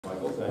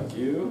Well, thank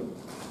you.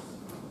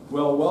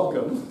 Well,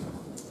 welcome.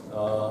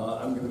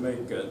 I'm going to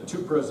make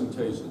two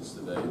presentations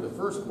today. The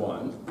first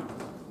one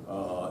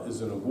is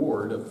an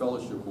award, a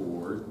fellowship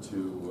award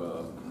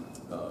to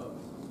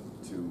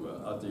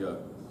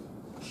Atia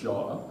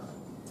Shaw.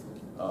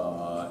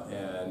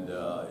 And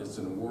it's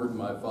an award in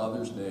my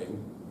father's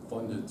name,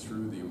 funded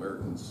through the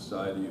American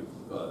Society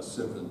of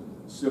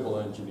Civil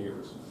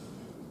Engineers.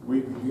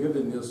 We've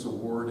given this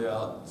award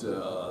out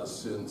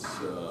since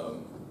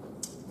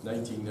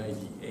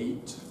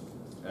 1998.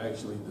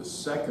 Actually, the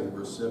second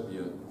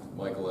recipient,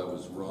 Michael, I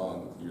was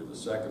wrong, you're the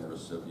second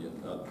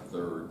recipient, not the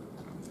third.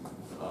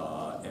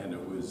 And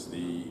it was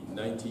the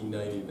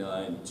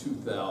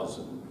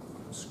 1999-2000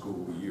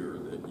 school year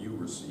that you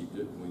received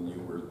it when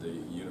you were at the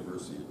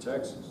University of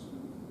Texas.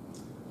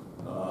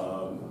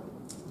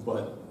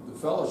 But the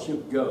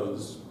fellowship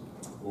goes,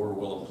 or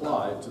will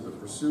apply, to the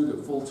pursuit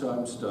of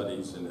full-time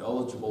studies in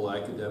eligible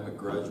academic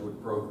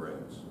graduate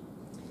programs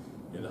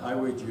in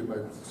highway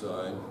geometric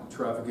design,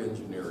 traffic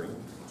engineering,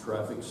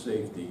 traffic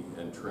safety,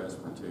 and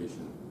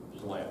transportation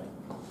planning.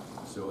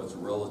 So it's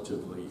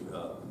relatively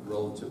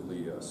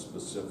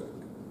specific.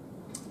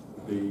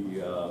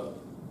 The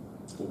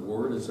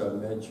award, as I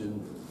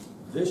mentioned,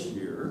 this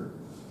year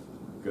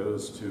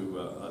goes to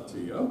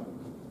Atia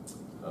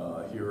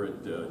here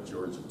at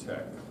Georgia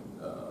Tech.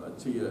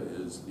 Atia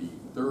is the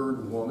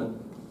third woman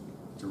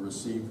to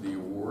receive the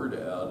award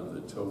out of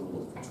the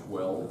total of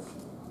 12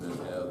 that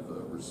have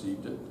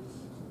received it.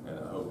 And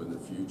I hope in the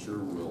future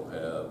we'll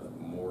have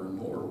more and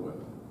more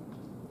women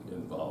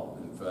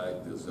involved. In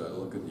fact, as I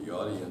look at the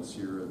audience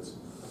here, it's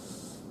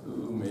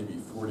maybe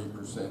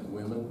 40%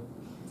 women.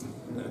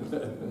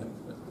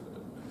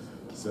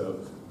 So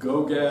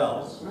go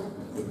gals.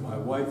 If my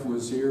wife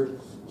was here,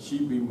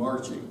 she'd be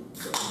marching.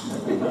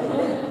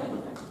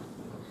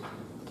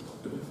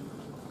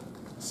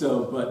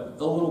 So, but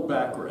a little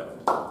background.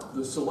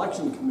 The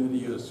selection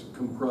committee is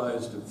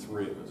comprised of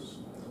three of us.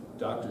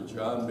 Dr.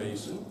 John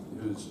Mason,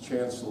 who's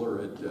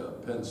chancellor at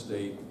Penn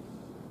State,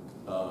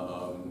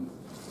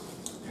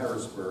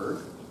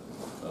 Harrisburg.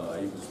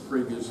 He was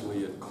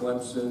previously at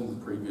Clemson,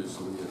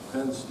 previously at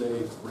Penn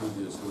State,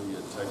 previously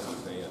at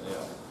Texas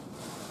A&M.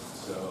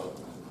 So,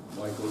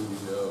 Michael, you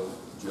know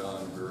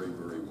John very,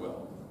 very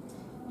well.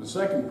 The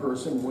second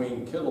person,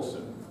 Wayne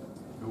Kittleson,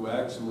 who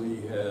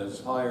actually has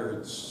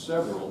hired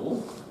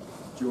several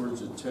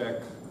Georgia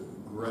Tech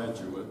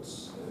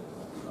graduates,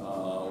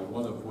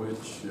 one of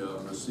which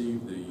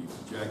received the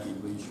Jackie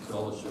Leisch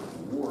Fellowship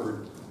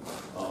Award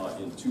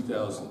in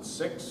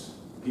 2006,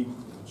 Pete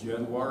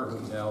Genoir, who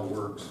now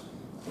works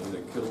in the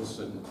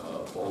Kittleson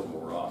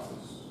Baltimore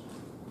office.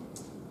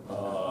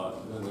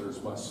 Then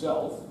there's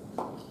myself,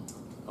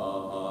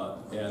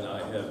 and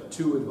I have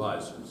two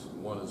advisors.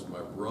 One is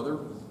my brother,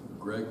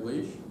 Greg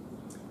Leisch,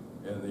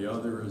 and the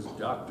other is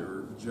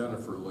Dr.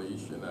 Jennifer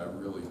Leisch, and I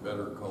really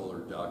better call her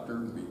doctor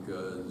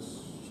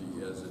because she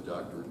has a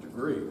doctorate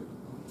degree.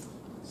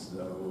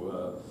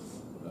 So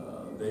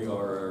they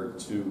are our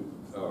two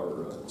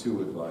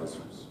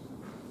advisors.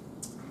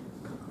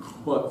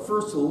 But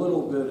first, a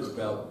little bit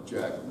about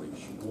Jack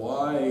Leisch.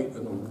 Why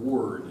an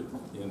award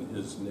in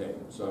his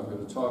name? So I'm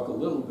going to talk a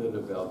little bit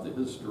about the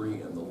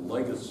history and the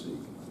legacy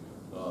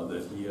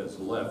that he has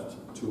left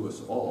to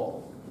us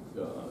all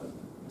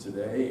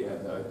today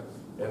and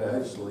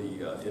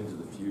actually into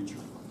the future.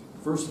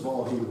 First of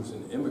all, he was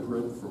an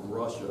immigrant from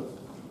Russia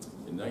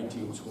in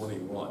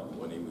 1921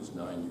 when he was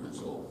 9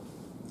 years old.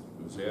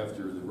 It was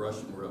after the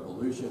Russian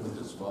Revolution.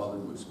 His father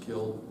was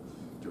killed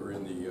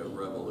during the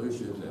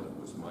revolution, and it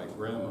was my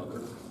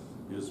grandmother,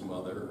 his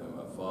mother, and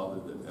my father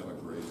that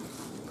emigrated to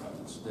the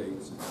United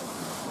States in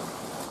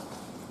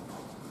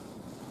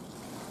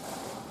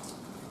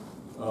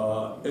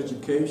 1921.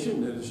 Education,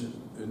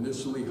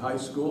 initially high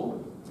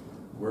school,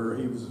 where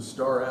he was a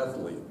star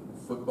athlete,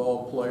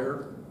 football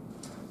player,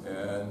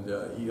 and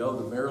he held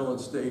the Maryland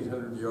State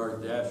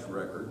 100-yard dash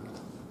record.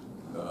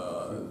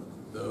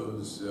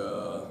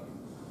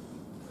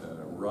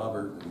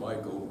 Robert and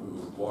Michael, who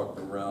walked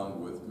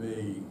around with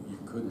me, you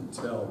couldn't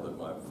tell that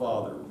my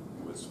father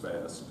was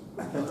fast.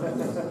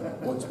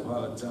 Once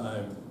upon a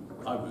time,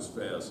 I was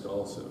fast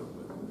also,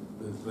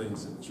 but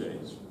things have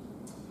changed.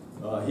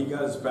 He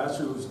got his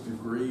bachelor's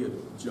degree at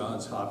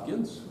Johns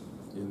Hopkins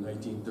in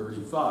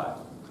 1935.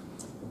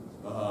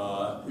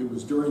 It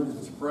was during the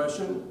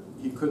Depression.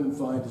 He couldn't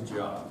find a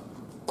job.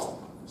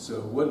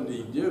 So what did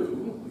he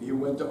do? He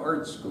went to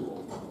art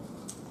school.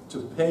 To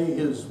pay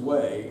his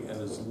way and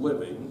his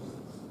living,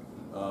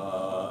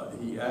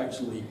 he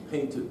actually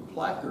painted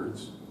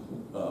placards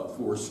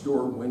for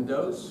store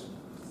windows.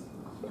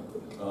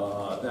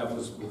 That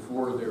was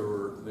before there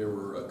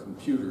were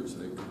computers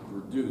that could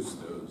produce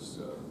those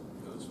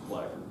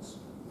placards.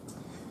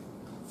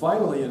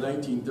 Finally, in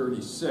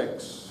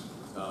 1936,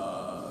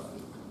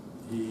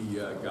 he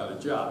got a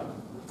job,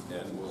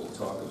 and we'll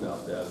talk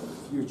about that in the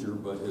future.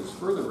 But his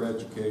further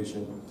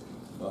education,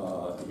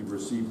 he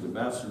received a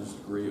master's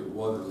degree at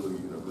Waterloo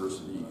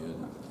University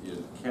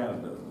in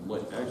Canada,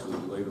 actually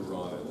later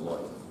on in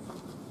life.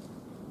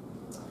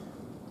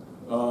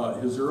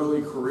 His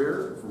early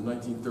career, from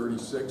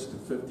 1936 to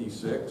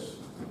 56,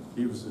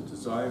 he was a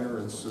designer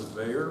and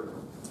surveyor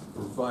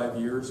for 5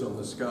 years on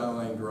the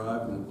Skyline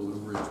Drive and the Blue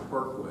Ridge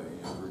Parkway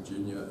in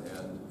Virginia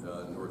and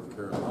North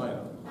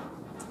Carolina.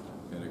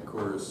 And of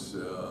course,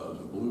 the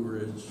Blue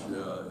Ridge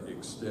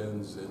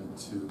extends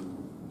into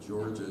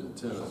Georgia and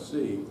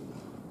Tennessee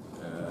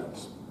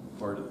as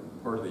part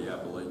of the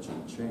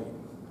Appalachian chain.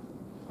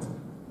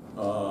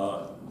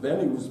 Then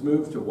he was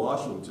moved to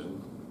Washington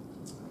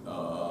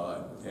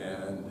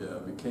and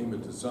became a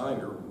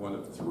designer, one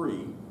of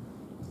three,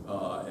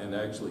 and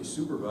actually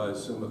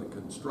supervised some of the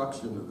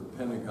construction of the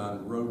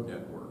Pentagon road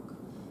network.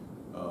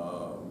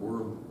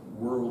 World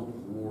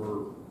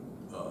War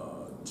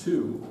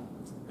II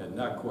had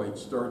not quite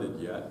started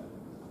yet,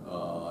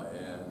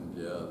 and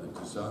the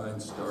design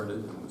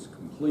started and was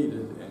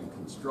completed and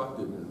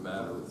constructed in a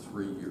matter of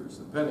 3 years.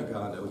 The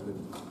Pentagon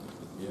opened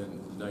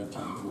in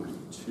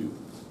 1942.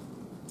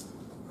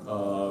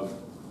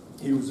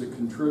 He was a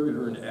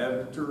contributor and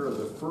editor of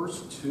the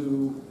first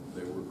two.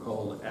 They were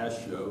called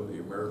ASHTO, the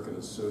American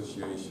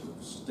Association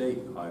of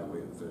State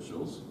Highway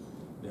Officials.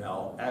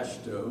 Now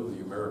ASHTO,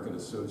 the American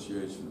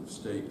Association of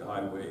State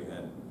Highway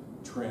and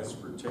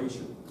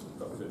Transportation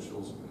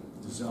Officials,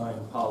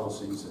 designed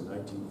policies in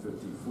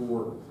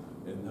 1954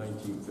 and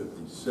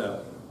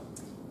 1957.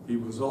 He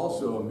was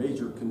also a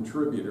major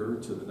contributor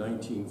to the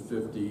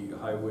 1950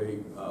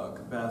 Highway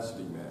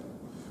Capacity Manual.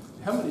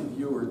 How many of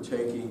you are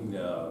taking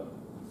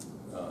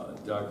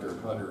Dr.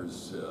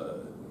 Hunter's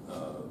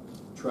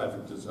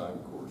traffic design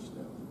course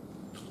now?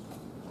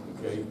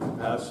 Okay,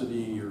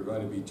 capacity you're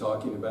going to be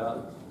talking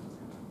about,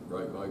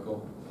 right,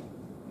 Michael?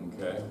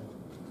 Okay.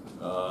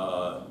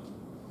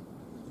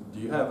 Do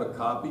you have a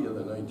copy of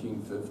the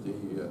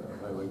 1950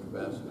 Highway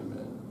Capacity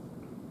Manual?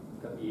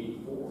 Got the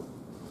 84.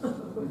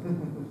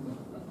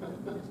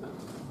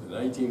 The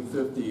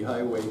 1950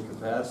 Highway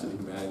Capacity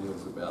Manual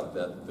is about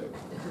that thick.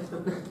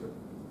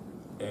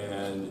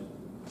 And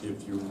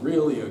if you're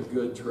really a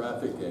good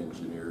traffic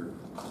engineer,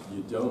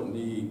 you don't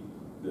need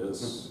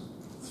this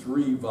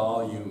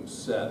 3-volume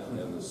set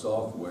and the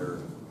software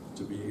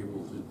to be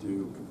able to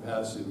do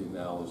capacity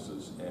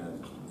analysis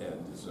and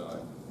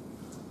design.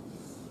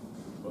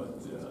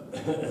 But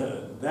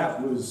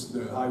that was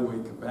the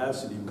Highway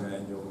Capacity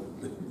Manual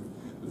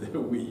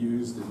that we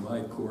used in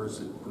my course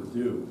at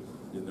Purdue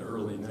in the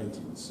early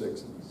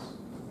 1960s.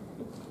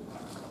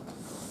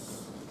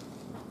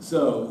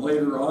 So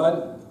later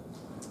on,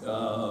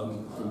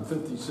 from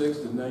 56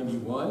 to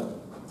 91,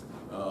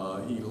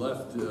 he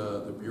left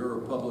the Bureau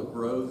of Public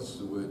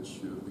Roads,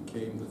 which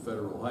became the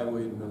Federal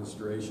Highway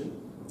Administration,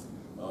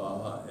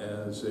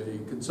 as a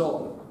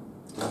consultant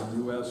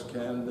in the US,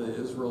 Canada,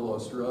 Israel,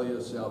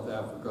 Australia, South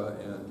Africa,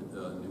 and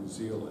New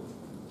Zealand.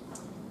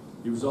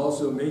 He was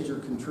also a major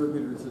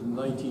contributor to the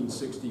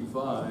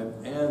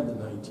 1965 and the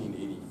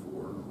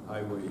 1984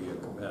 Highway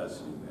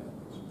Capacity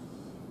Manuals.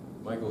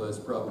 Michael, that's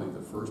probably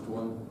the first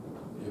one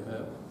you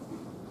have.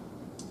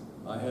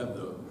 I have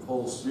the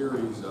whole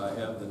series. I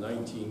have the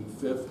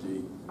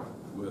 1950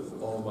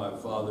 with all my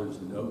father's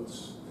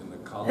notes in the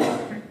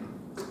column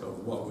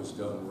of what was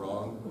done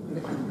wrong.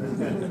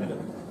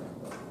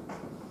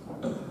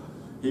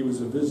 He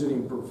was a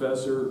visiting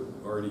professor,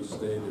 already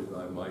stated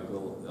by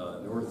Michael,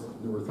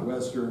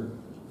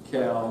 Northwestern,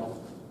 Cal,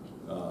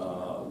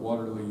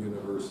 Waterloo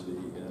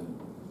University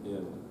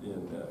in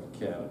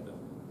Canada.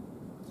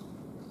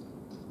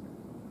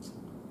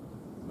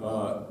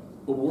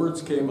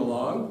 Awards came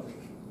along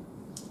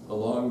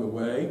the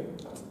way,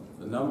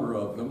 a number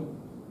of them.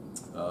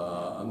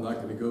 I'm not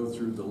going to go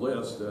through the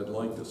list. I'd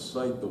like to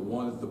cite the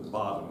one at the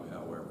bottom,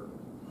 however.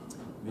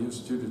 The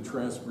Institute of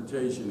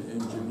Transportation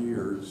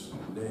Engineers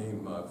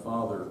named my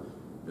father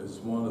as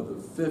one of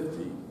the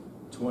 50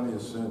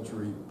 20th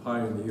century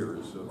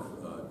pioneers of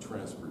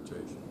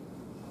transportation.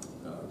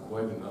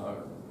 Quite an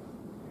honor.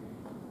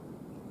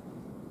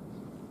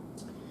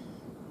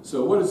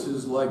 So what is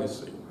his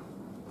legacy?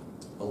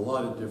 A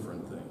lot of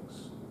different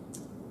things.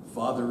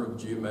 Father of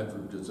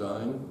geometric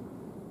design,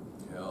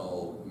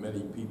 how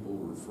many people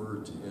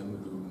referred to him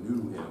who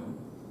knew him.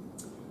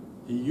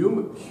 He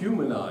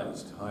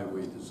humanized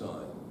highway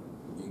design,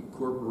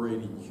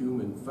 incorporating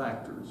human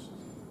factors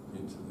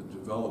into the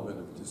development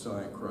of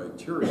design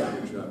criteria,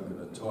 which I'm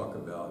going to talk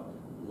about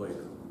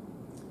later.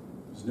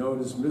 He's known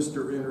as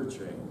Mr.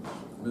 Interchange,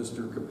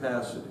 Mr.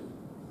 Capacity.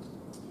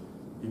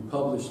 He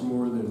published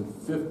more than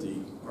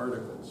 50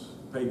 articles,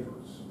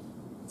 papers.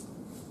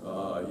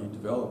 He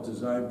developed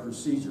design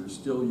procedures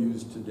still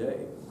used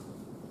today.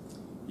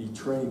 He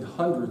trained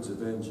hundreds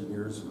of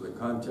engineers with a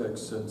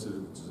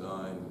context-sensitive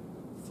design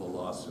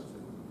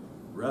philosophy.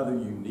 Rather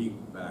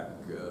unique back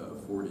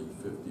 40,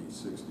 50,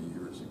 60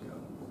 years ago.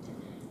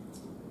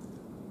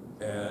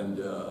 And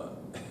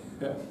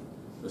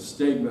a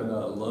statement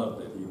I love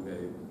that he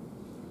made: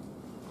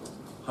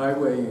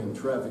 highway and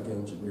traffic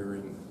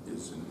engineering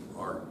is an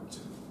art.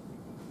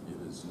 It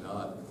is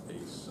not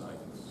a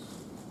science.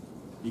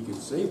 He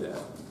could say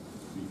that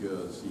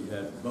because he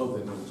had both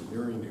an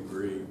engineering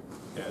degree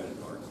and an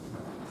art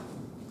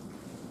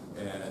degree.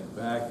 And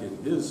back in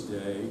his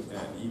day,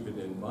 and even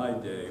in my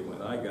day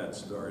when I got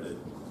started,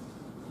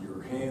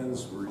 your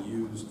hands were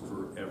used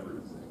for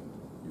everything.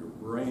 Your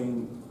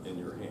brain and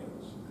your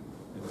hands.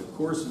 And the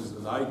courses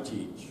that I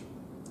teach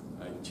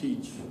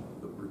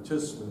the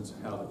participants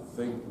how to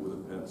think with a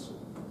pencil.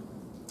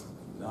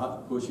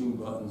 Not pushing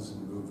buttons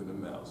and moving a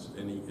mouse.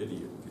 Any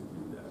idiot can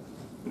do that.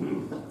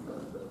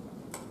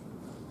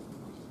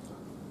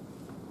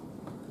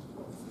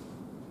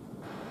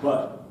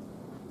 But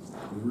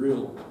the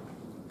real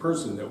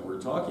person that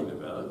we're talking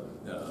about,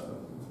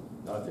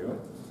 not doing.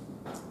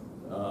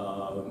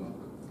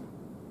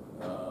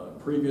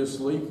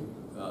 Previously,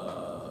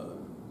 a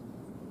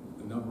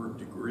number of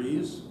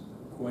degrees,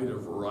 quite a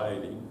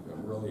variety.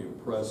 I'm really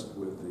impressed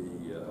with the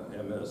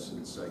MS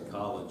in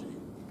psychology,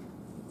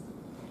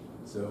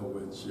 so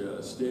which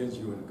stands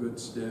you in good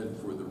stead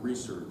for the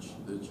research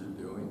that you're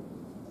doing.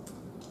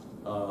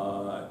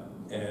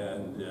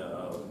 And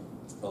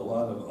a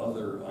lot of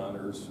other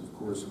honors, of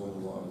course, went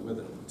along with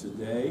it.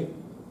 Today,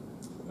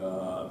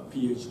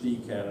 PhD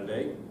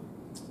candidate.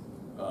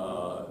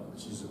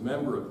 She's a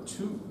member of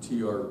 2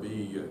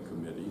 TRB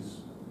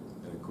committees,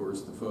 and of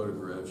course the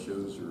photograph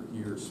shows her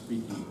here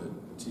speaking at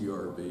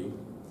TRB.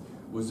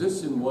 Was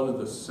this in one of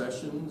the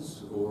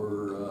sessions,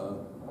 or?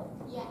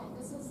 Yeah,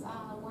 this was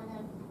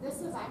this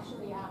was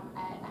actually at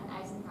an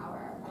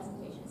Eisenhower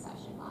presentation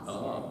session last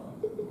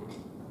year.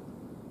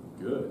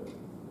 Good.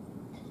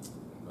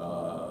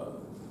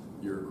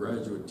 You're a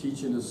graduate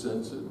teaching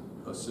assistant.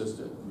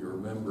 You're a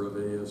member of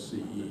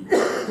ASCE.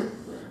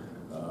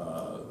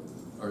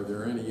 Are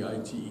there any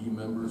ITE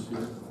members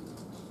here?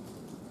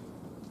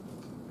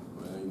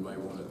 Well, you might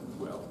want to,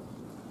 well,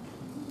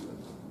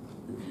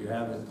 if you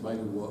haven't, might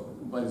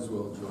as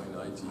well join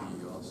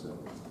ITE also.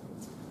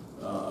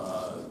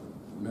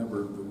 Member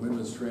of the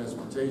Women's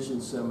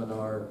Transportation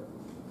Seminar,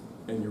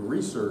 and your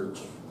research,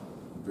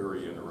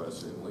 very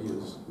interestingly,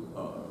 is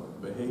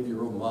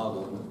behavioral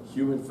modeling,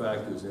 human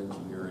factors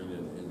engineering,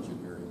 and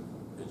engineering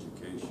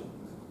education.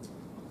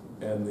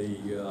 And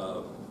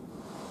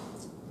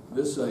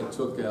this I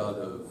took out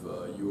of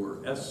your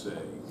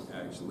essay,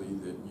 actually,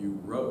 that you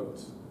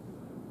wrote,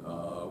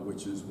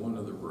 which is one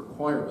of the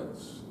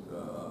requirements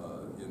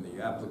in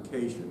the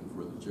application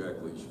for the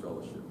Jack Leisch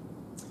Fellowship.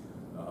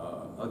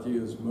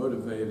 Athiya is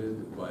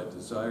motivated by a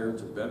desire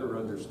to better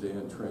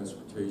understand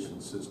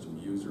transportation system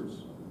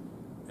users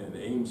and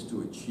aims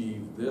to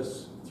achieve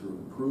this through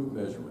improved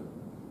measurement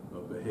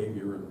of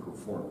behavior and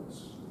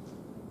performance.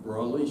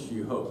 Broadly,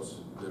 she hopes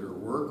that her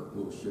work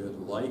will shed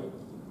light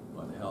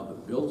on how the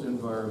built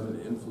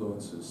environment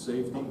influences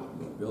safety,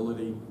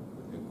 mobility,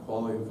 and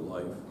quality of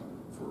life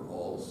for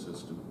all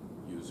system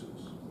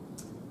users.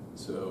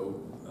 So,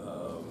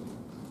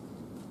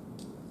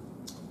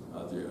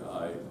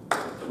 I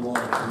applaud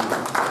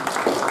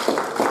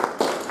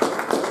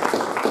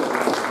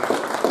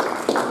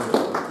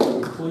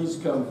you. Please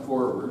come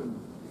forward.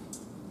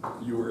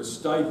 Your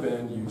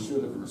stipend you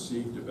should have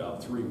received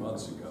about 3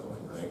 months ago,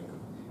 I think.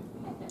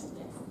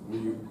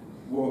 We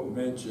won't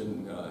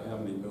mention how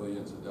many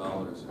millions of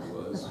dollars it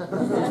was, but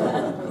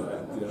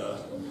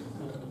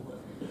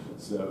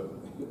so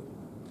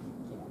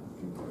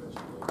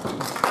congratulations.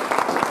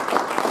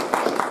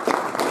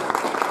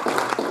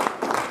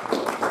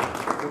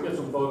 We'll get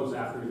some photos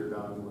after you're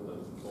done with the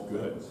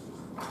Good.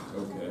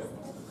 Okay.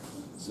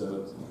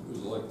 So would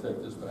you like to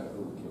take this back,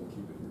 or we can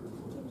keep it here?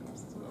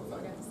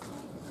 Okay.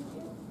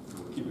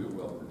 We'll keep it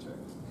well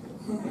protected.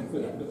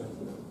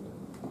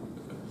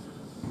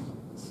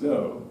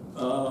 So.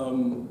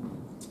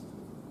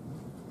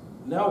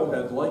 Now what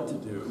I'd like to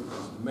do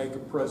is make a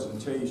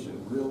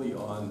presentation really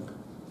on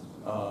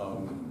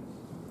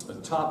a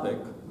topic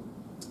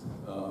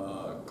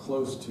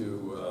close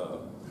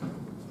to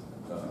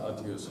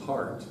Athiya's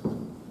heart,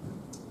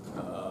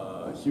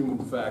 human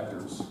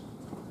factors,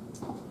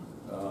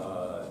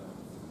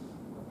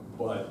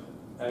 but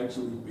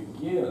actually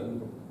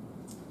begin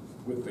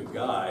with the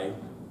guy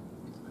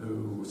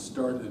who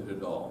started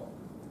it all.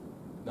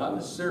 Not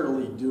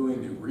necessarily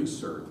doing the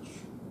research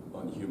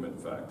on human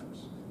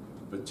factors,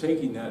 but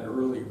taking that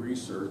early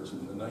research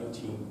in the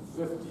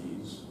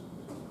 1950s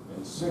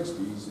and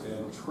 60s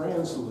and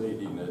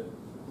translating it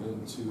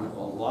into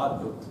a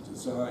lot of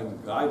design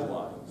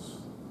guidelines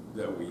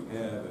that we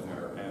have in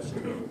our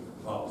ASHTO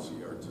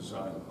policy, our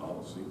design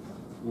policy,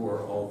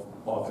 or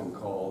often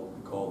called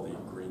the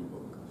Green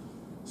Book.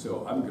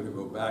 So I'm going to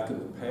go back in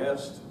the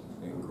past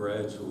and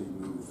gradually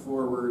move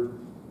forward,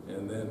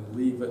 and then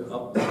leave it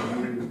up to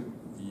you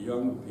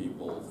young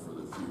people for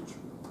the future.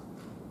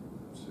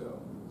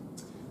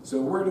 So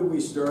where do we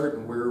start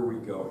and where are we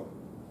going?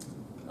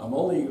 I'm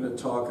only going to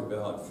talk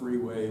about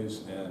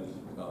freeways and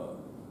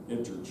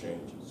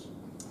interchanges.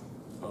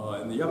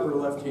 In the upper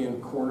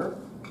left-hand corner,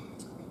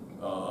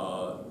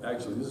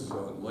 actually this is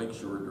on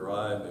Lakeshore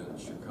Drive in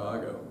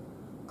Chicago,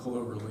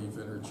 Cloverleaf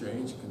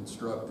Interchange,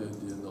 constructed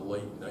in the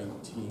late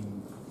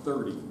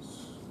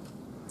 1930s.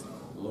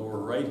 Lower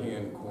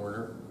right-hand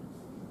corner,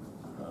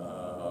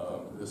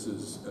 This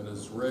is an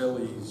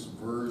Israeli's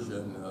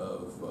version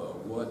of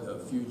what a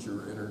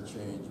future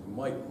interchange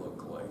might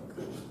look like.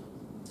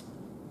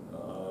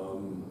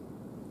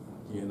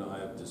 He and I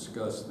have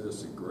discussed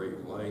this at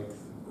great length,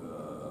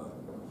 and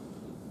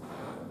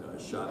I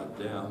shot it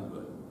down,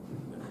 but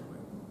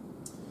anyway.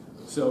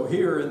 So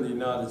here in the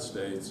United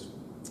States,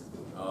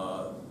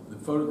 the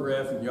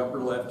photograph in the upper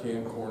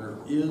left-hand corner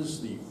is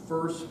the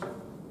first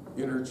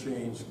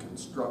interchange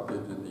constructed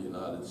in the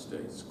United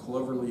States.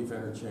 Cloverleaf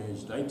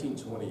Interchange,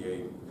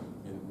 1928,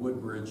 in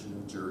Woodbridge,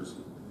 New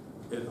Jersey.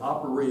 It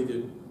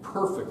operated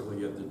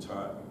perfectly at the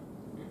time.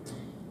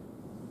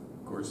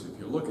 Of course, if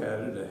you look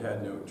at it, it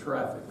had no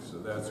traffic, so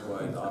that's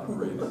why it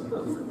operated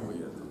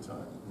perfectly at the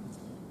time.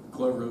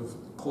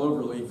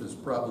 Cloverleaf is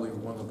probably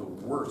one of the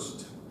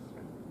worst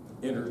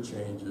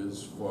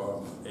interchanges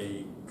from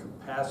a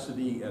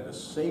capacity and a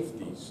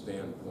safety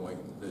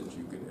standpoint that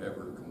you could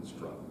ever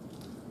construct.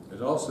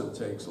 It also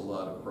takes a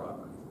lot of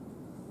property.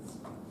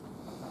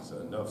 So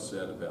enough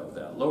said about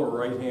that. Lower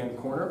right-hand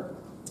corner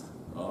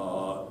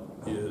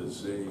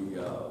is a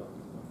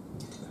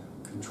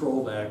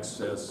controlled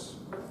access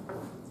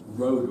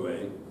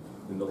roadway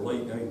in the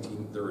late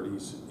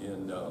 1930s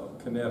in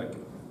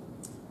Connecticut.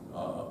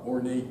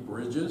 Ornate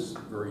bridges,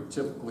 very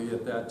typically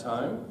at that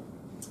time.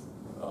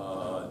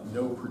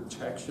 No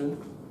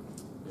protection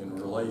in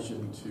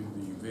relation to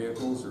the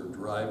vehicles or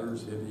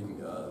drivers hitting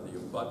the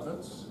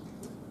abutments.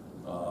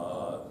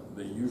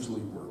 They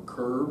usually were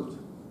curved.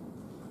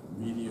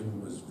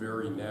 Median was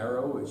very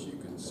narrow, as you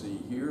can see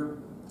here.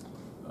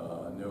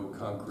 No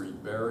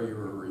concrete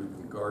barrier or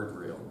even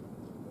guardrail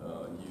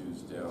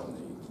used down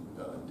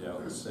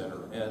the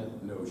center,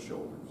 and no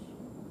shoulders.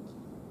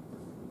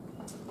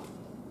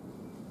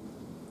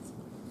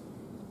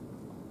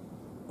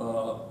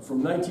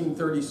 From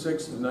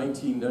 1936 to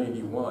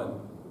 1991,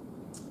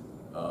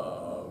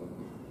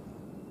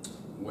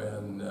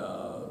 when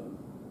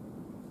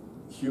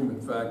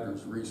human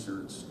factors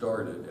research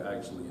started,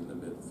 actually in the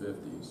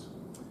mid-50s,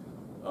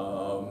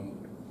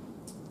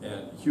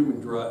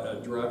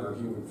 and driver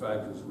human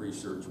factors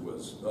research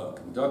was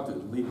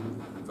conducted, leading to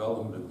the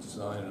development of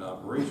design and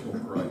operational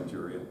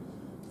criteria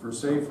for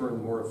safer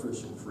and more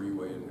efficient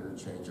freeway and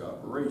interchange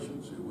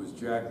operations. It was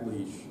Joel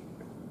Leisch,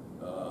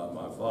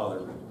 my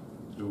father,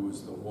 who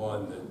was the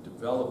one that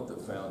developed the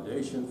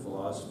foundation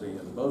philosophy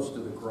and most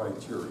of the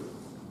criteria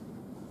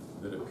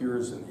that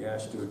appears in the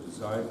AASHTO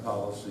design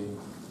policy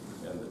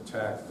and the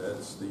TAC,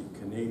 that's the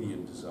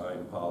Canadian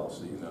design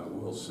policy, and I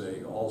will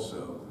say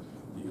also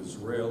the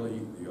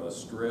Israeli, the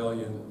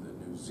Australian, the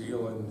New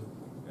Zealand,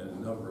 and a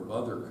number of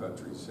other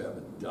countries have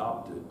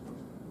adopted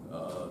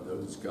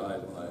those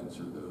guidelines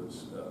or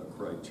those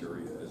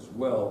criteria as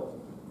well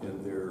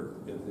in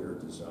their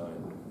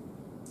design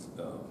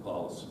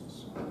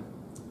policies,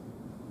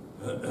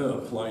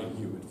 applying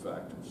human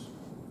factors.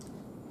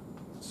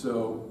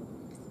 So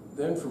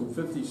then from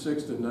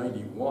 56 to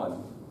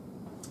 91,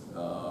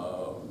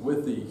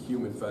 with the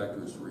human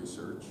factors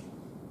research,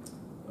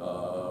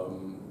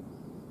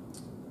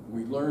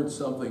 we learned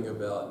something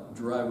about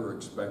driver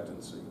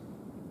expectancy.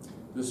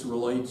 This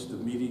relates to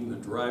meeting the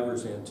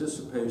driver's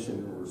anticipation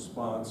and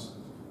response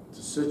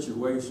to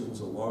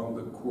situations along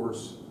the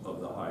course of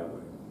the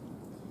highway.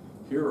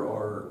 Here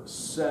are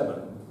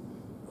 7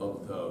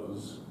 of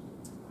those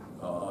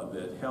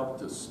that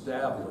helped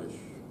establish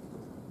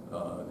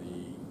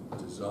the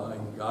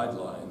design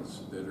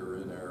guidelines that are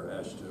in our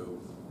AASHTO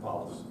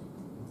policy.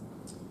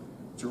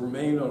 To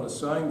remain on a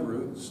signed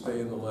route, stay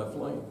in the left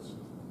lanes.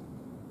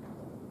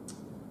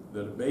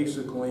 That a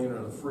basic lane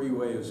on a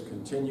freeway is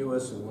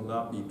continuous and will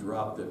not be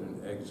dropped at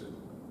an exit.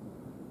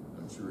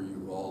 I'm sure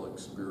you've all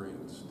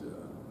experienced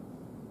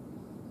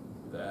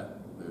that.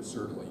 There's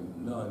certainly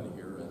none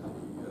here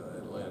in the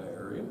Atlanta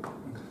area.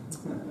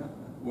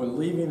 When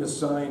leaving a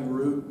signed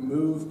route,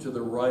 move to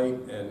the right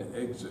and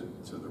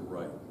exit to the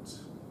right.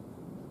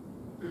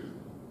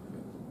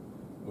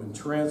 When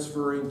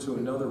transferring to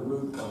another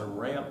route on a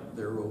ramp,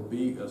 there will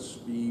be a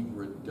speed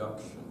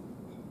reduction.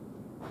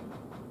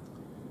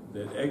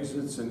 That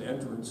exits and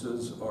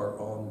entrances are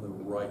on the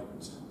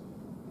right.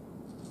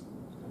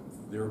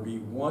 There will be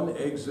 1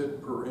 exit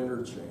per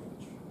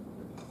interchange.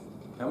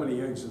 How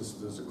many exits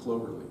does a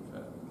Cloverleaf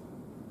have?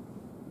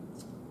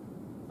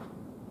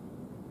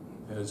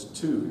 It has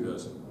 2,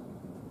 doesn't it?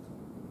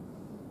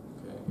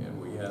 Okay,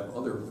 and we have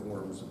other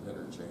forms of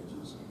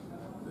interchanges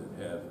that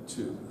have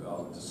 2.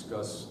 I'll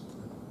discuss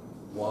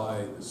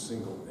why the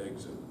single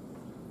exit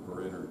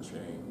per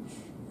interchange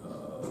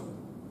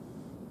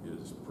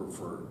is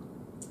preferred.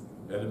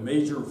 At a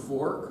major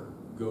fork,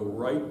 go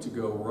right to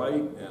go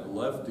right and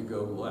left to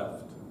go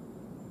left.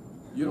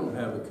 You don't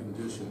have a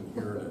condition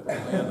here in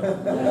Atlanta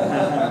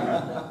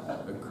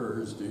that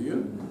occurs, do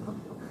you?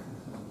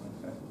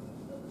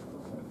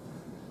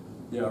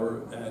 Yeah,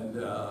 and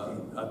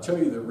I'll tell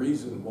you the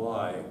reason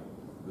why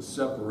the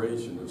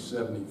separation of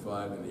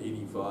 75 and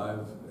 85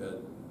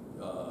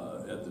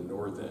 at the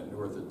north end,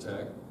 north of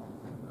Tech,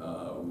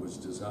 was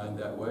designed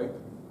that way.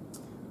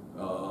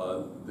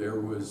 There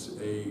was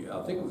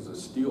I think it was a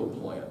steel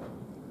plant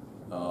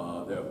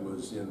that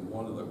was in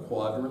one of the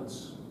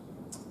quadrants.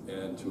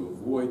 And to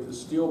avoid the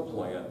steel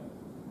plant,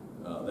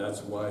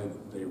 that's why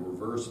they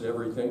reversed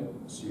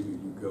everything. So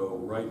you go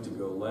right to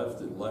go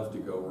left and left to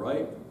go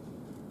right.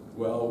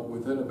 Well,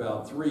 within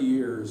about 3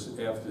 years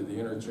after the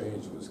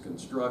interchange was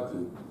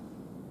constructed,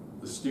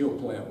 the steel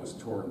plant was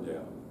torn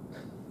down.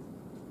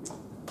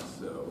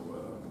 So,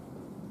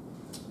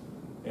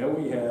 and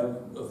we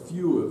have a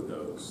few of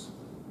those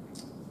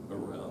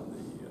around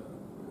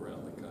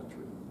the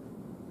country.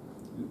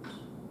 Oops.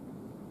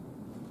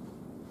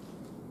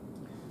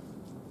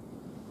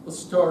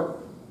 Let's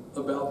talk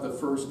about the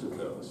first of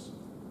those,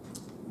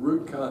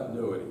 route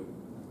continuity.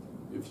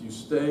 If you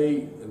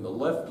stay in the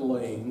left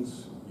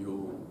lanes,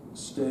 you'll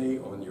stay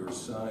on your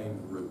assigned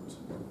route.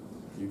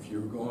 If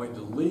you're going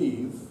to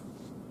leave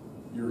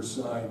your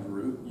assigned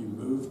route, you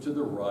move to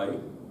the right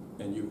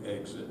and you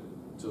exit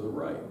to the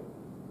right.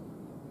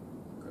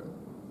 Okay.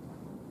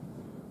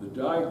 The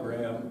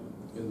diagram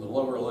in the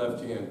lower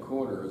left-hand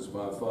corner is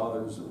my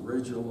father's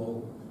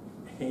original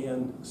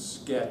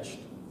hand-sketched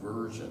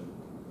version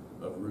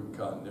of route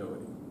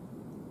continuity.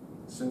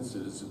 Since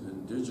it has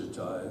been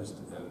digitized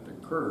and it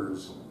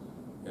occurs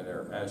in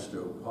our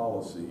AASHTO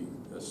policy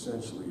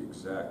essentially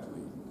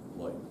exactly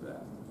like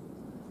that.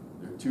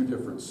 There are two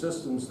different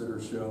systems that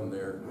are shown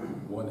there.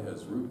 One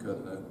has route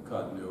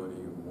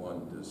continuity and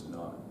one does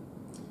not.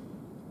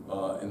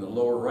 In the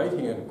lower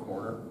right-hand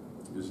corner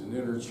is an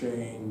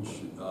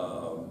interchange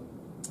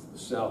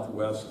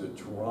southwest of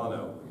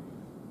Toronto.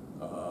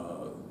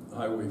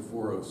 Highway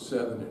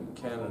 407 in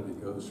Canada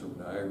goes from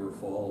Niagara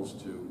Falls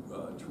to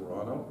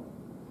Toronto.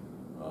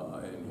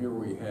 And here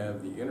we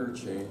have the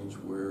interchange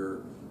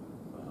where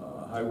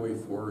Highway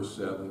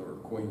 407 or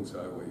Queens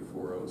Highway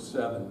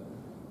 407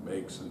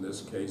 makes, in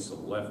this case, a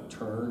left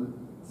turn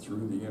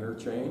through the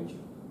interchange.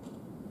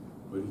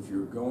 But if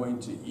you're going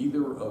to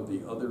either of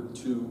the other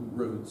two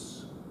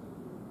routes,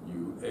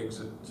 you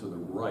exit to the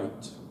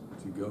right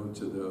to go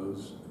to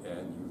those,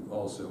 and you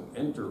also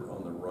enter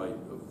on the right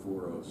of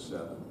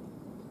 407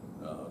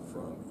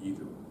 from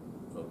either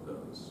of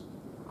those.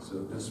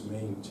 So this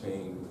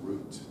maintained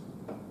route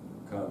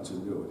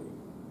continuity.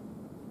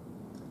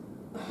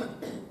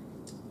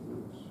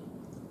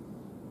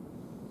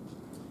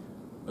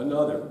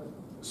 Another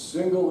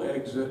single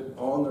exit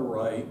on the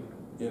right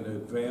in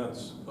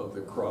advance of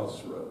the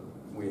crossroad.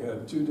 We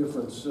have two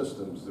different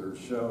systems that are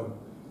shown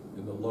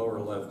in the lower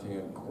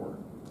left-hand corner.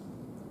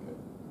 Okay.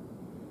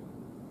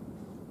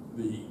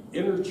 The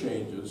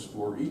interchanges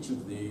for each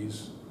of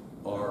these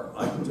are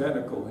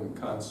identical in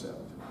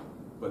concept,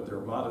 but they're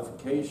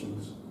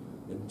modifications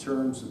in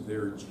terms of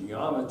their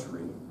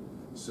geometry,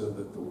 so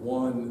that the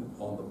one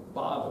on the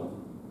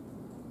bottom,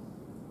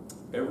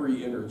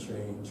 every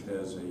interchange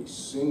has a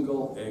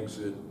single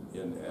exit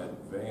in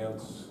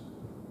advance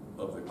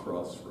of the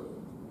crossroad.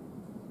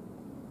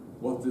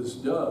 What this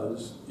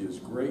does is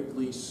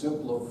greatly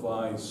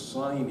simplify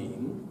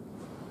signing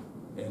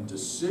and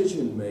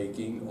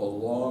decision-making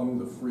along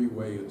the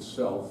freeway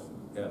itself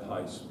at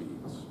high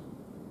speeds.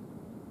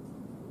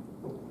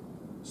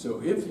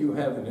 So if you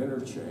have an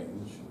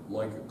interchange,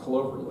 like a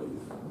cloverleaf,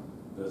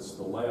 that's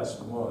the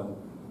last one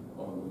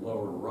on the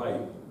lower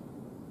right,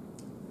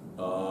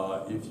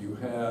 if you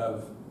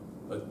have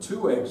a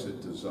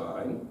two-exit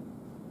design,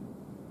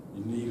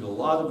 you need a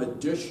lot of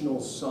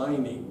additional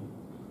signing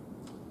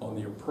on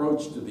the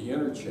approach to the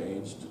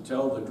interchange to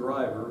tell the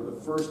driver the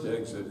first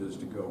exit is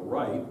to go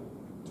right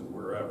to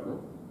wherever,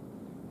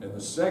 and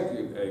the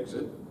second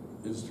exit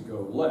is to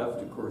go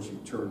left. Of course, you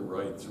turn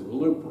right through a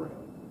loop ramp.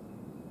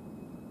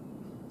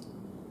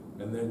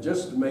 And then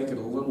just to make it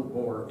a little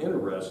more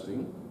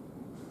interesting,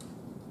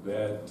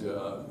 that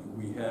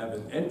we have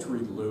an entry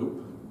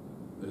loop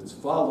that's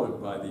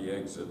followed by the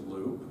exit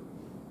loop.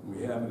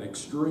 We have an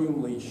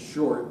extremely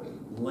short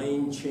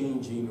lane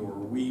changing or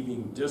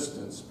weaving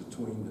distance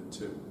between the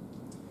two.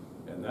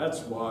 And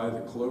that's why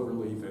the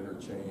cloverleaf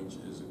interchange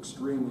is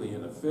extremely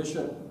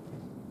inefficient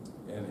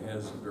and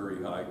has a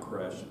very high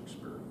crash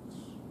experience.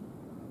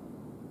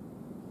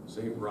 This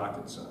ain't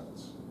rocket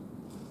science.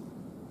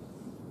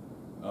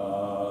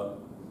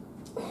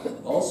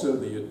 Also,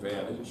 the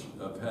advantage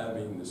of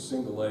having the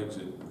single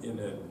exit in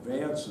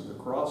advance of the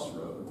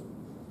crossroad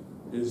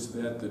is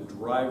that the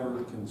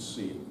driver can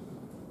see it.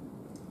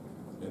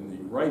 In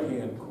the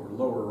right-hand corner,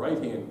 lower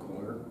right-hand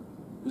corner,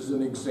 is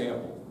an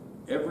example.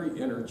 Every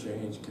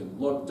interchange can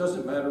look,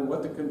 doesn't matter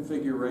what the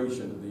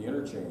configuration of the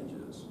interchange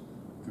is.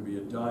 It could be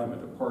a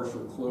diamond, a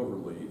partial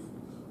cloverleaf,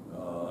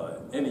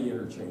 any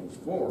interchange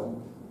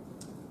form,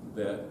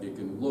 that it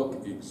can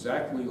look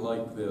exactly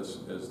like this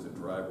as the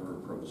driver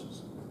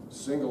approaches.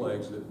 Single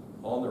exit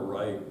on the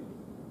right,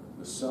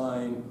 the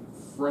sign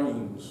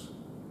frames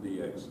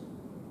the exit.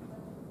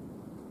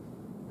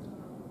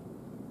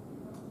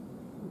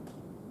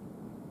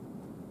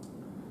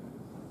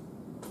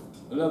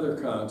 Another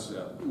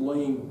concept,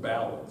 lane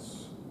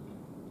balance.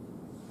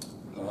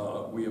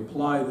 We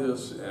apply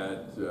this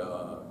at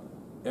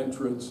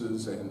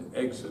entrances and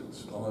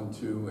exits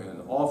onto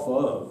and off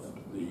of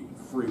the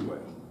freeway.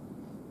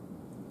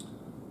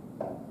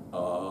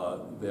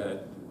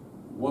 That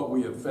what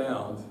we have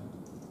found,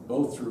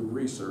 both through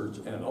research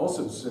and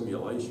also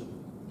simulation,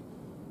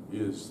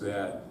 is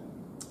that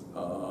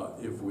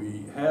if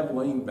we have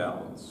lane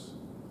balance,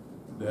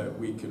 that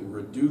we can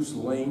reduce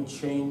lane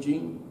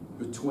changing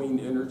between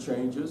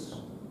interchanges.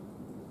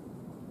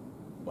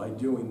 By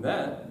doing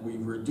that, we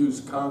reduce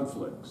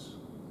conflicts.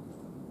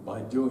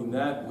 By doing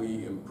that,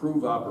 we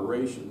improve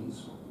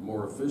operations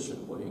more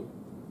efficiently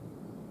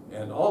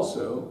and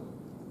also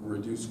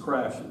reduce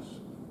crashes.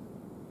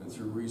 And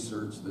through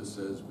research, this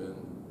has been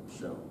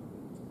shown.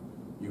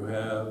 You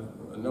have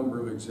a number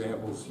of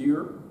examples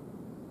here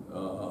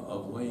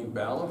of lane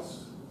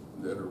balance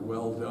that are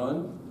well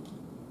done.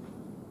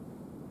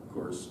 Of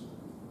course,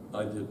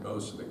 I did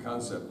most of the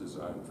concept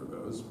design for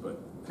those, but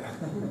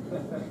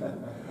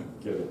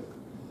kidding.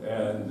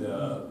 And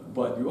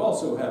but you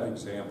also have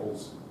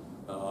examples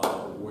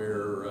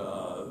where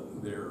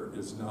there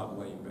is not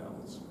lane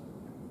balance.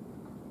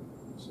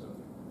 So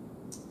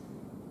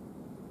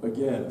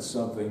again,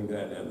 something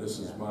that, and this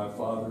is my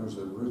father's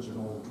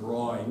original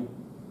drawing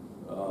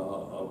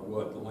of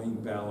what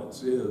lane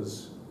balance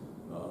is,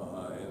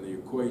 and the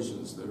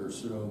equations that are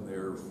shown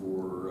there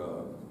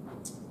for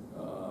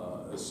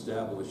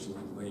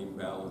establishing lane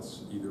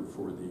balance either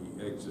for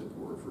the exit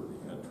or for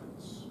the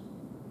entrance.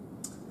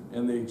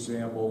 And the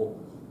example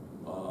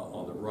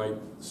on the right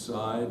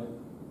side,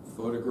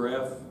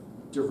 photograph,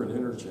 different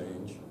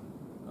interchange,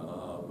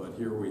 but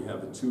here we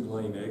have a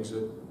 2-lane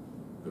exit.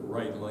 The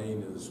right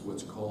lane is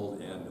what's called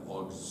an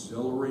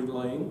auxiliary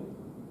lane,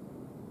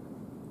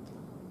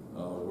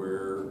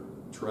 where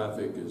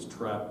traffic is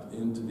trapped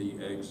into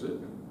the exit,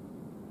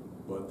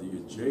 but the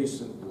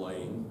adjacent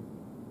lane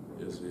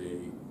is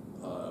a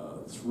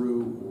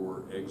through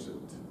or exit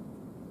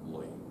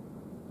lane.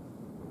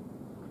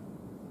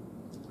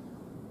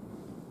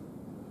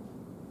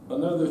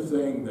 Another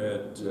thing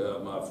that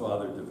my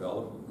father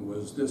developed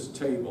was this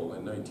table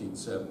in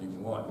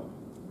 1971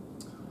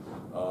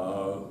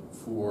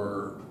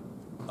 for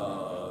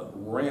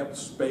ramp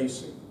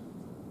spacing.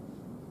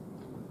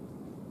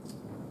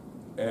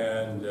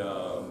 And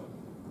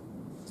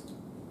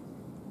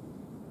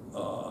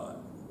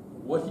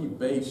what he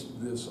based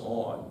this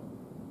on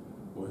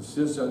was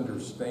his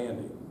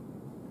understanding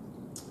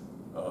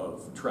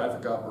of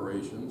traffic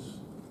operations,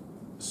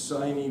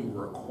 signing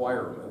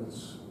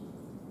requirements,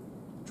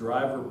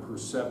 driver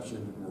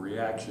perception,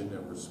 reaction,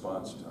 and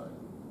response time.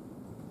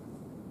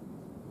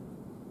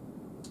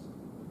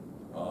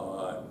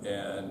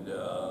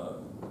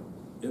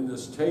 In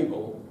this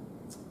table,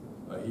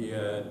 he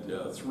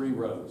had 3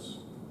 rows: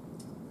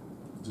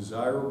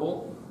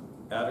 desirable,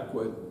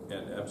 adequate,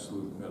 and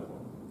absolute minimum.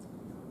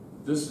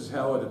 This is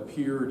how it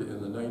appeared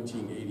in the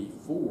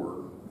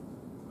 1984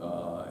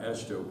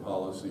 AASHTO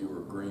policy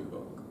or Green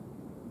Book.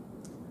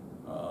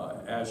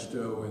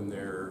 AASHTO, in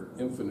their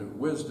infinite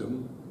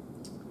wisdom,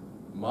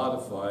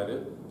 modified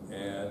it,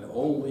 and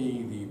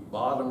only the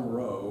bottom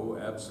row,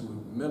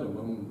 absolute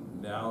minimum,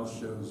 now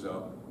shows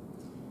up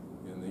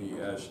in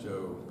the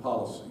AASHTO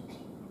policy.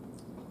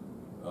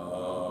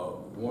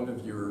 One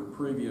of your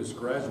previous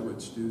graduate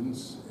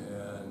students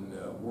and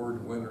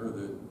award winner of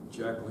the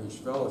Joel Leisch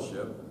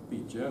Fellowship,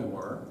 Pete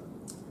Genwar,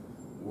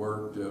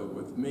 worked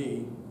with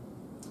me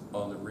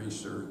on the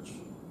research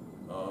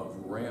of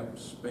ramp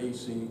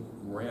spacing,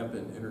 ramp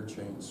and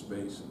interchange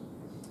spacing.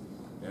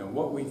 And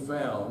what we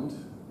found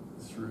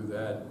through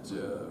that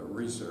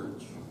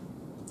research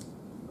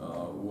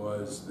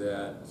was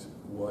that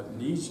what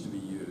needs to be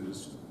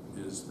used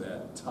is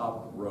that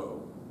top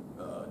row,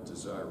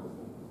 desirable,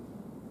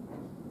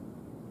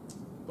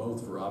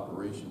 both for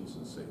operations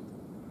and safety.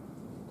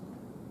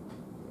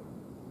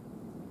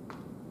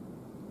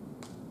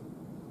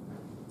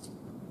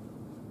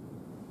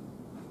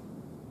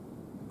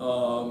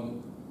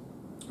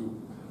 Did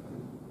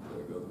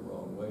I go the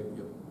wrong way?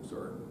 Yep,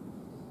 sorry.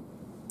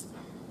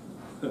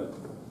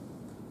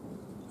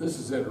 This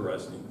is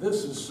interesting.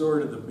 This is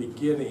sort of the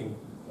beginning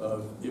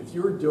of, if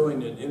you're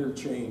doing an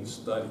interchange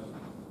study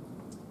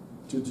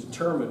to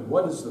determine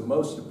what is the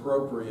most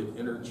appropriate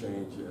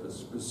interchange at a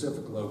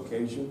specific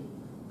location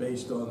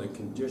based on the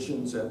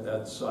conditions at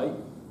that site,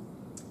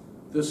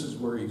 this is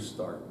where you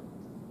start.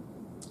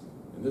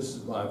 And this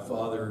is my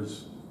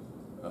father's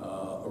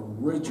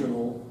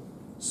original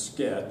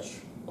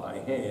sketch by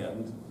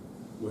hand,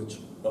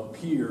 which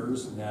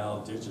appears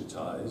now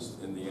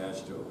digitized in the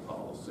AASHTO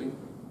policy.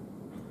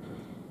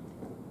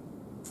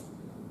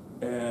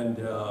 And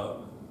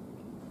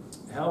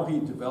how he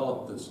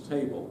developed this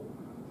table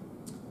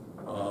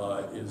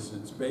is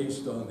it's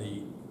based on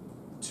the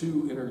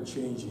 2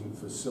 interchanging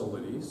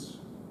facilities.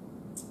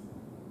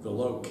 The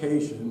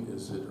location,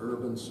 is it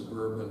urban,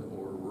 suburban,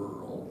 or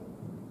rural?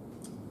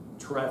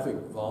 Traffic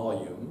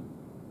volume,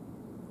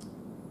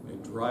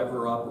 and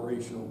driver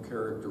operational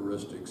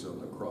characteristics on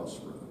the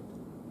crossroad.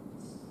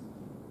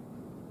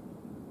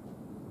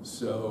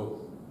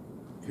 So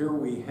here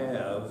we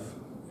have,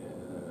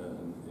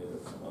 and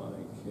if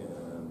I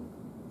can,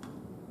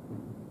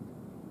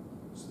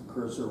 does the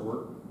cursor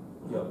work?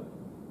 Yep.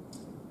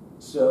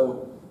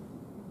 So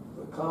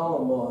the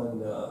column on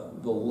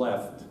the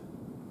left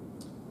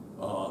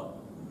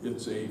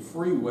It's a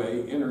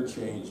freeway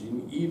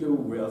interchanging either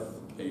with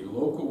a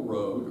local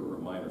road or a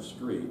minor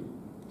street,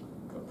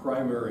 a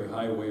primary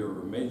highway or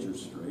a major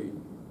street,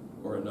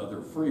 or another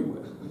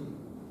freeway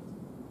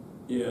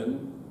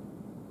in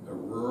a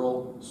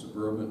rural,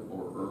 suburban,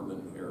 or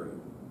urban area.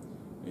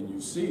 And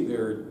you see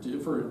there are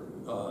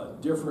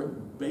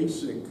different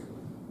basic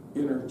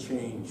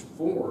interchange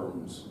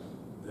forms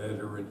that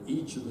are in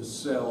each of the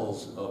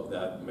cells of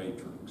that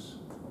matrix.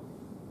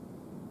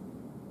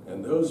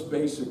 And those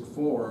basic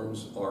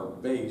forms are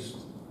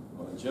based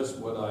on just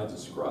what I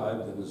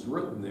described and is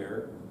written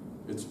there.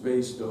 It's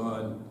based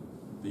on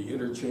the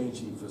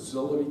interchanging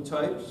facility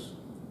types,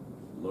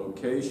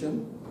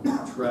 location,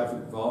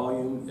 traffic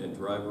volume, and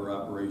driver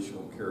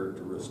operational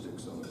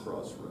characteristics on the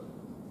crossroad.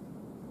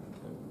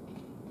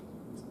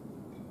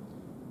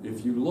 Okay.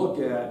 If you look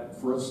at,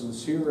 for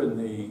instance, here in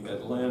the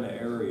Atlanta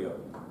area,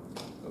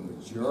 a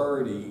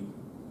majority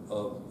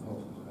of,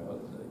 oh, how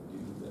did I do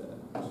that?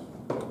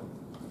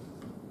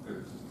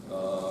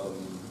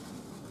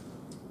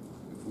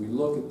 If we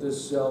look at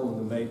this cell in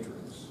the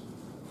matrix,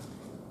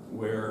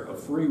 where a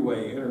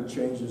freeway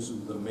interchanges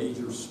with a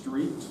major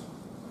street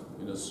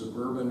in a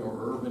suburban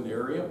or urban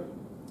area,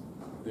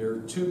 there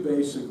are two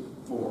basic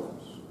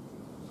forms,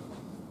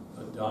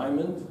 a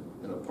diamond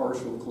and a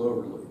partial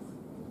cloverleaf.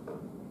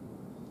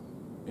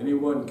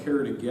 Anyone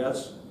care to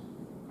guess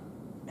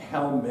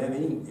how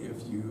many,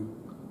 if you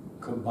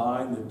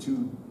combine the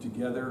two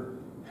together,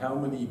 how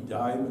many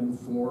diamond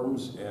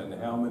forms and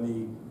how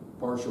many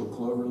partial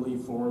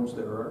cloverleaf forms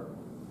there are?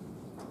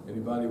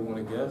 Anybody want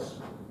to guess?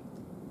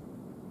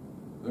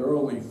 There are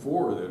only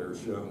 4 that are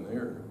shown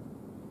there.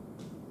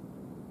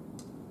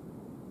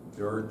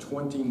 There are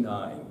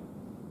 29.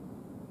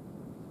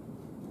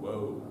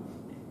 Whoa.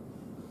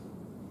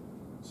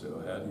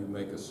 So how do you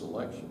make a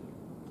selection?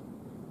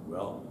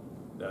 Well,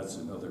 that's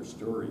another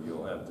story.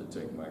 You'll have to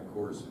take my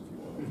course if you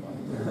want to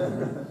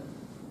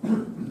find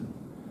out.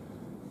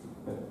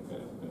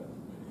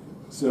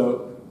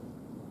 So,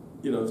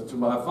 you know, to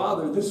my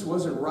father, this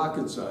wasn't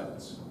rocket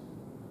science.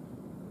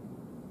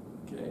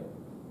 Okay?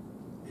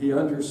 He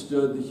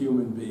understood the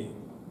human being.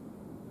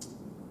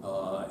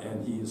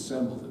 And he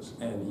assembled this,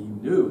 and he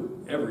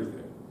knew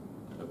everything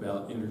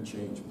about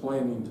interchange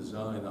planning,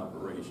 design,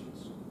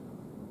 operations.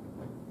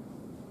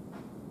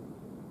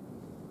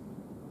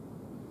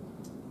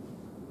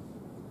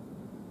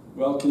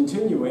 Well,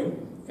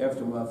 continuing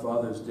after my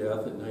father's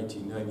death in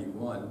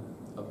 1991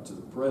 up to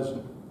the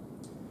present,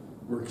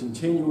 we're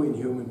continuing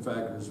human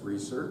factors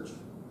research.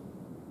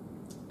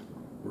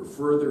 We're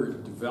further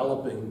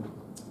developing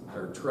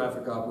our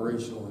traffic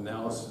operational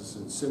analysis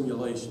and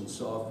simulation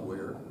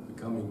software,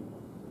 becoming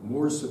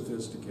more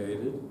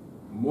sophisticated,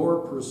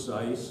 more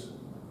precise,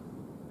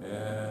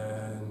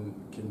 and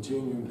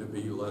continuing to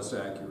be less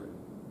accurate.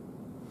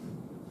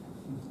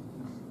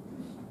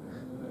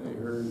 I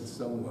heard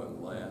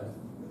someone laugh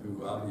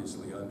who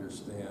obviously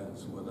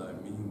understands what I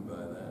mean by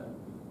that.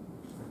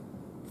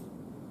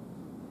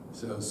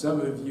 So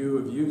some of you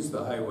have used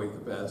the highway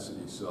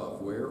capacity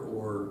software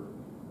or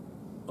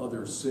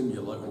other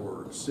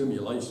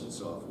simulation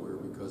software,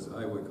 because the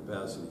highway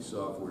capacity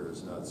software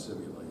is not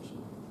simulation.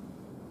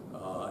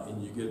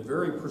 And you get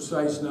very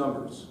precise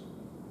numbers.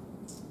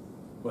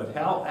 But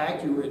how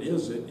accurate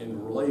is it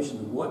in relation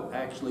to what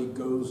actually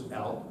goes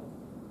out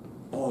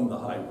on the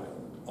highway,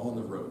 on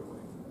the roadway?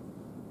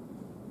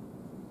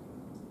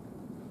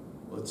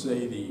 Let's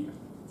say the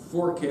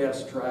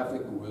forecast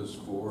traffic was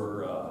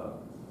for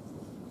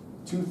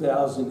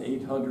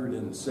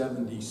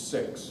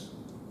 2,876.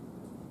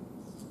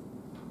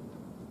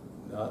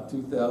 Not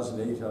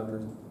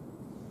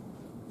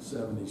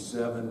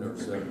 2,877 or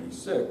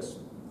 76,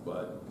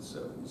 but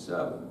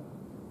 77.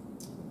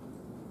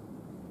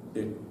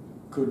 It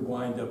could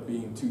wind up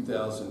being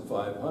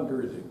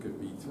 2,500, it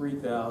could be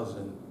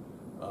 3,000.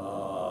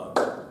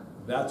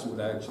 That's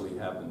what actually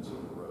happens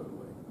on the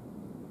roadway.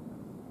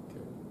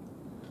 Okay.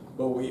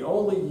 But we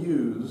only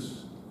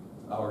use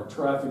our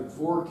traffic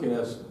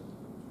forecast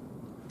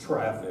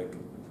traffic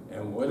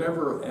and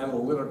whatever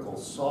analytical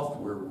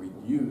software we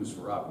use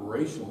for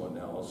operational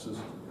analysis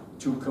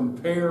to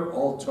compare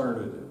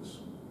alternatives.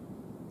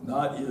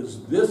 Not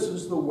this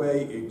is the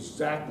way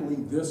exactly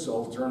this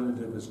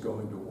alternative is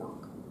going to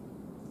work.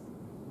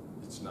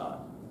 It's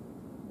not.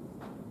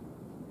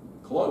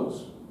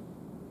 Close,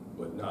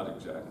 but not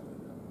exactly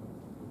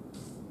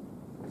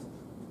that.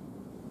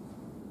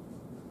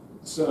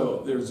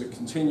 So there's a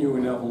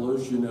continuing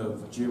evolution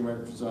of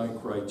geometric design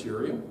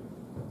criteria.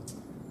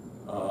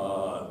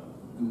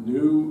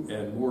 New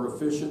and more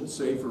efficient,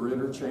 safer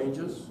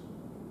interchanges.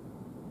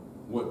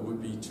 What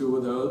would be 2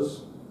 of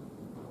those?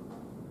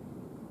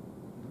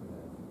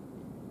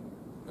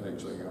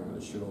 Actually, I'm going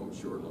to show them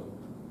shortly.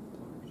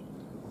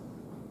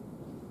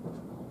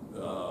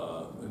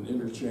 An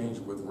interchange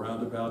with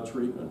roundabout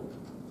treatment,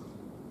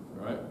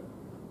 all right?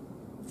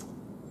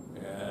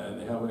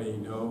 And how many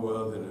know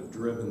of and have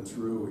driven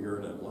through here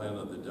in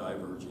Atlanta the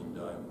diverging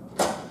diamond?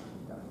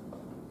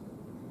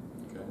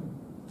 Okay.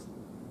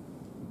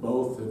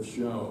 Both have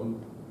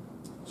shown,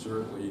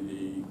 certainly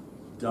the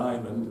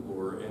diamond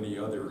or any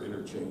other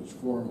interchange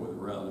form with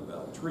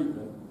roundabout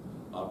treatment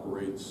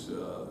operates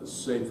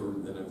safer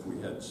than if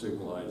we had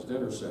signalized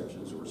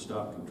intersections or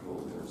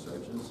stop-controlled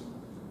intersections.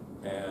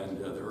 And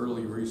the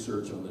early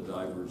research on the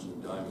diverging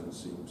diamond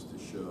seems to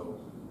show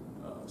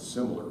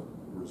similar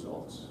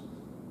results.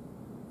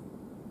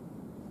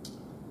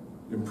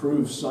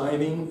 Improved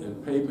signing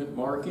and pavement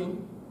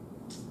marking,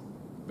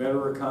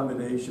 better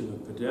accommodation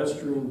of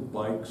pedestrian,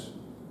 bikes,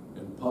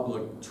 and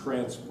public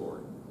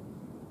transport,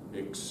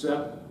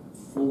 except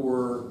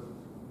for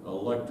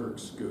electric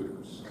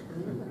scooters.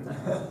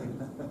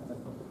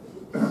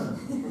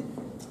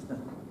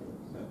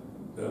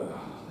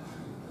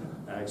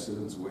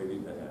 Accidents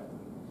waiting to happen.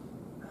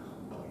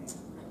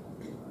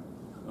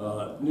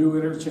 New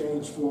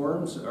interchange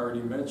forms, I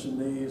already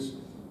mentioned these.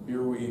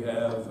 Here we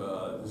have,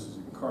 this is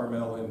in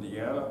Carmel,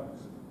 Indiana,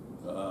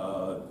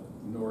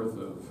 north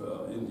of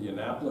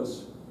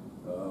Indianapolis,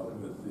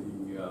 with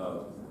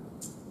the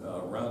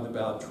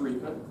roundabout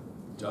treatment,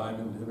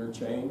 diamond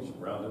interchange,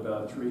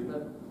 roundabout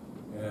treatment.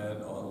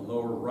 And on the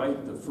lower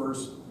right, the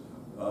first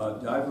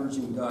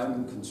diverging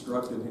diamond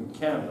constructed in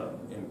Canada,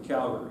 in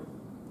Calgary.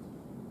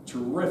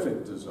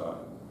 Terrific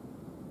design.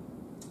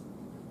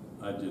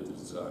 I did the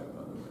design,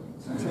 by the way.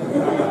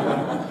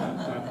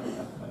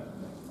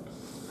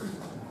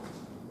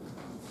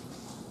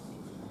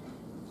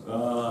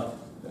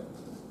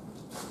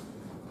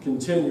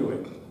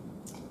 Continuing,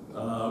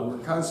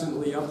 we're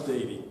constantly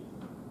updating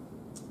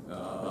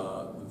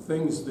the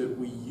things that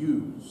we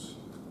use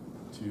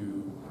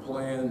to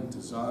plan,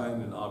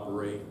 design, and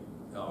operate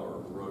our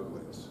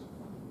roadways.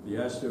 The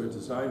AASHTO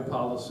design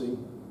policy,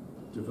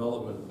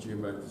 development of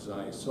geometric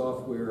design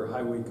software,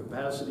 highway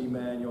capacity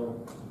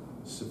manual,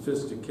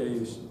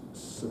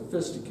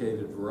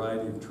 sophisticated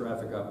variety of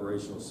traffic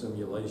operational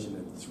simulation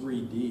and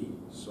 3D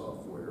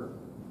software,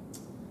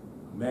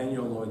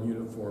 manual on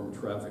uniform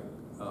traffic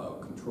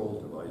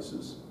control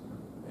devices,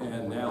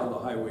 and now the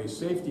highway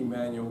safety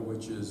manual,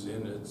 which is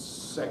in its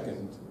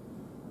second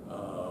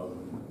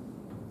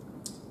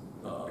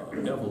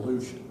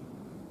evolution.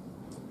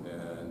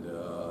 And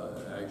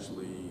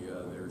actually,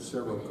 there are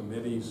several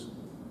committees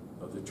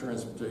of the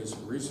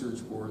Transportation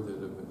Research Board that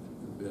have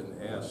been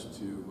asked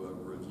to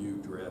review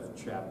draft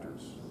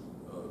chapters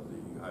of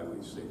the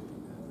highway safety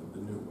manual, the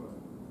new one.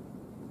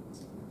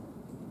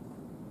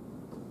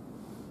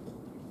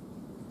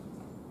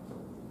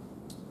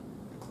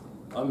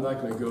 I'm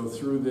not going to go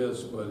through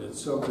this, but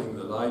it's something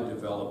that I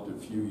developed a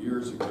few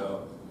years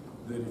ago,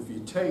 that if you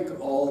take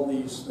all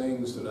these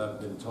things that I've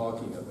been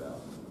talking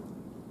about,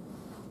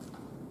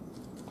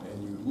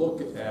 and you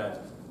look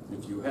at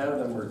if you have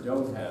them or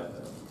don't have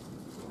them,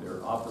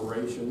 their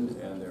operation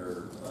and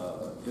their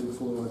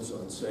influence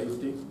on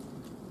safety,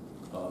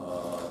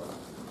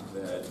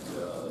 that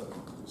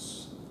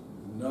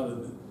none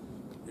of the,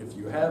 if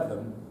you have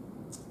them,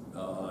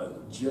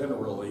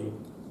 generally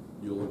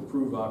you'll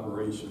improve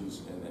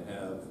operations and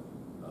have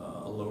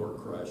a lower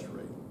crash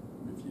rate.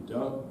 If you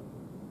don't,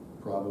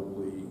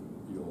 probably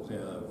you'll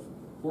have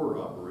poor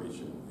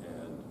operation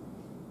and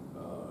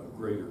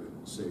greater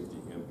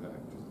safety impact.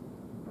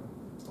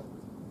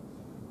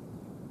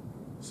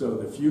 So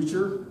the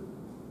future,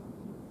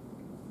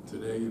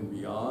 today and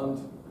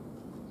beyond,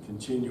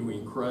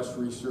 continuing crash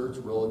research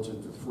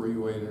relative to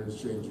freeway and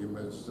interchange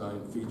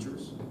design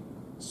features,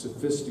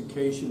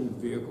 sophistication in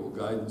vehicle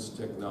guidance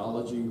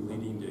technology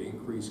leading to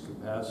increased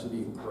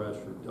capacity and crash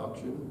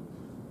reduction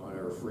on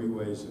our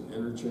freeways and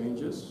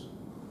interchanges,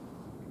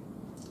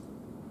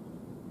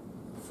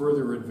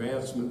 further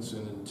advancements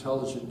in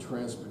intelligent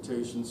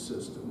transportation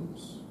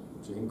systems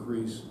to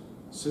increase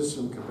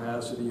system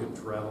capacity and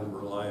travel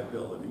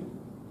reliability.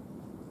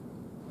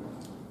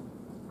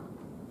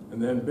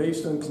 And then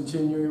based on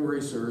continuing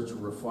research,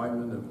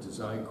 refinement of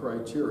design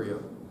criteria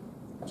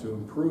to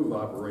improve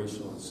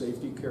operational and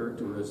safety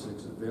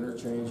characteristics of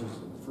interchanges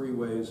and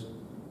freeways,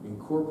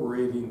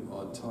 incorporating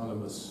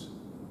autonomous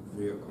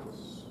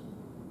vehicles.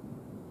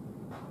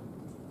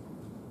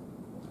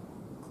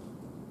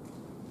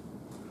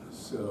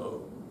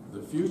 So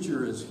the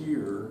future is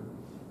here.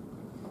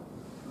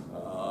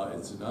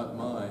 It's not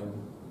mine,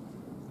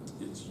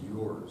 it's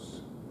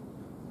yours.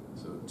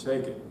 So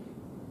take it.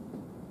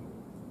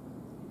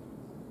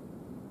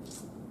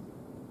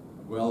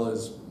 Well,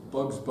 as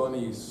Bugs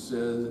Bunny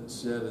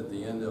said at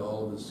the end of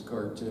all of his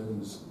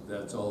cartoons,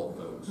 that's all,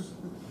 folks.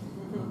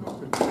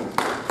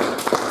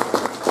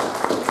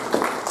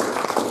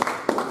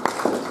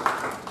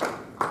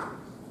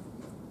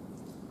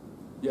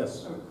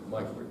 Yes,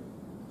 Mike.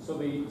 So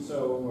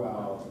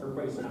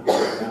everybody's not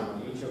going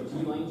down HOT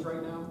lanes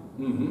right now,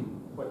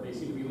 but they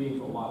seem to be leading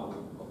to a lot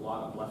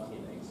of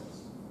left-hand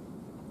exits.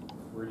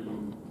 Where do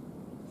you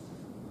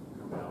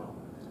come down?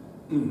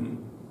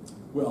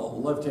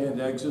 Well, left-hand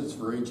exits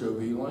for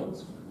HOV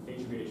lanes?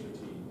 HOV,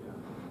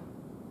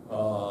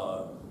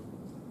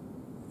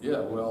 yeah.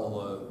 Yeah,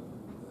 well,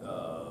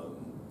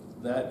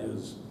 that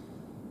is,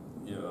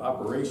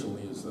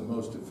 operationally is the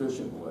most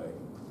efficient way.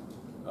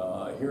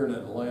 Here in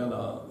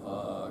Atlanta,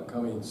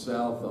 coming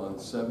south on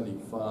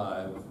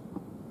 75,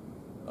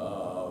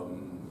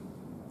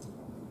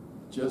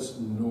 just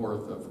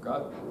north, I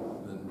forgot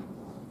the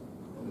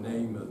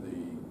name of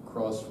the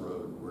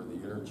crossroad where the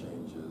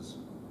interchange is,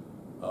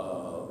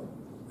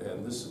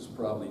 and this is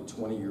probably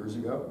 20 years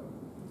ago.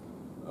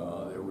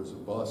 There was a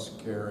bus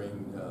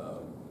carrying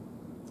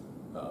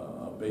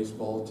a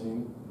baseball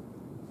team.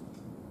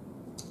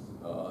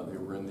 They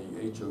were in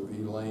the HOV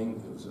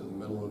lane. It was in the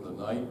middle of the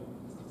night.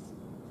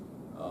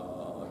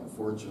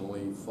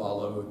 Unfortunately,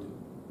 followed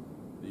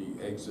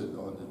the exit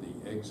onto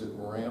the exit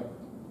ramp,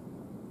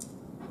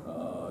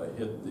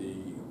 hit the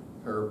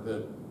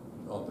parapet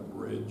on the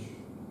bridge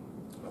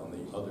on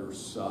the other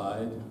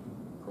side,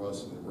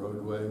 crossing the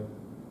roadway,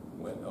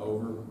 went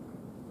over.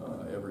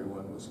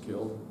 Everyone was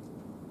killed.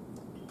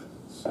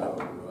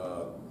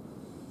 So,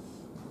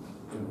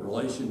 in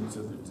relation to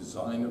the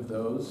design of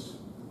those,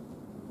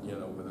 you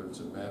know, whether it's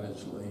a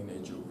managed lane,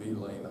 HOV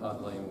lane,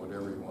 hot lane,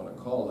 whatever you want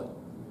to call it,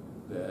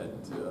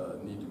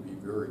 that need to be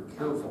very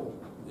careful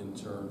in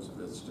terms of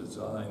its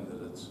design,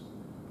 that it's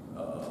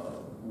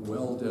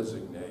well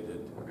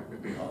designated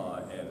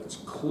and it's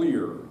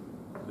clear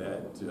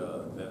that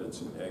that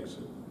it's an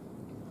exit.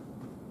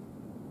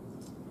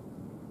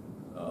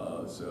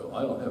 So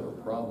I don't have a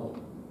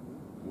problem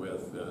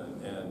with,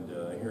 and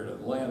here in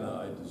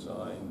Atlanta I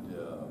designed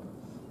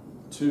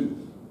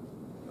two.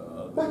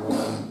 The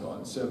one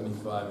on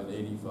 75 and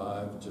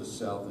 85 just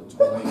south of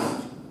 20,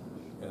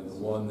 and the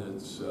one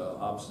that's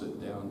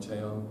opposite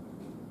downtown,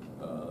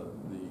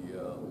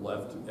 the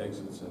left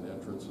exits and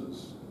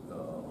entrances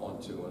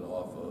onto and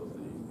off of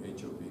the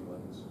HOV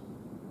lanes.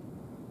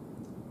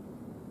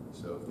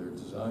 So if they're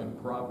designed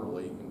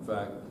properly, in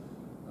fact,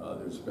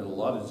 there's been a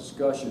lot of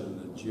discussion in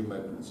the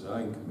Geometric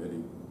Design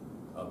Committee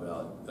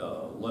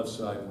about left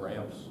side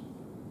ramps,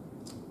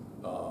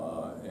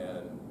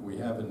 and we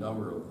have a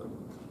number of them.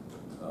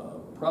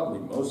 Probably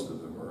most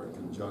of them are in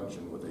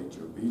conjunction with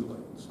HOV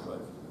lanes,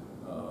 but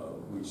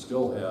we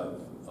still have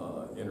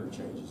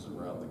interchanges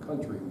around the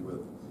country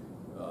with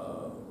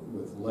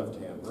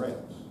left-hand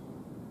ramps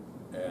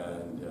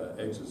and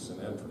exits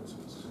and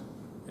entrances.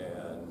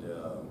 And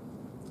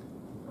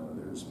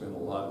there's been a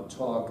lot of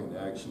talk, and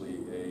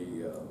actually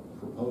a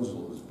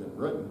proposal has been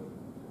written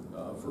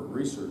for a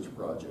research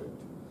project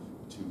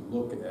to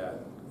look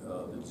at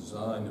the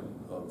design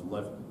of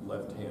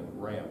left-hand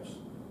ramps,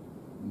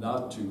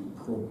 not to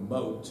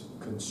promote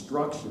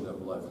construction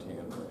of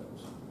left-hand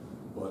ramps,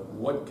 but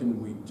what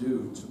can we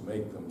do to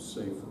make them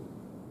safer?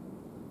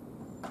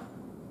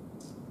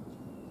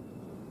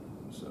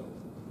 So,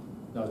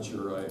 not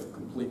sure I have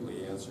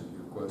completely answered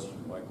your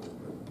question, Michael,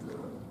 but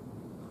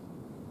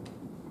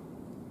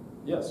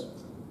yes?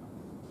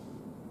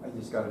 I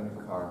just got a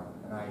new car,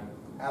 and I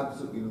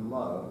absolutely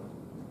love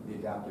the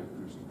adaptive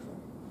cruise control.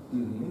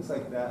 Mm-hmm. Things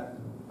like that,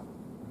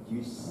 do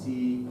you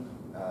see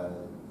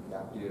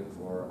adaptive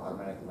or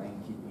automatic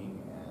lane keeping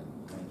and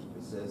lane keep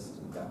assist,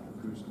 adaptive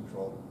cruise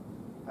control,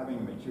 having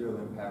a material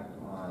impact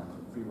on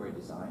freeway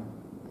design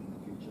in the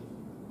future?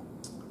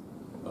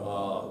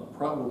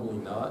 Probably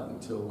not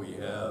until we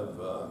have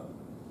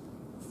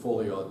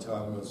fully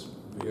autonomous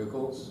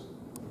vehicles.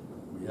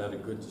 We had a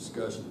good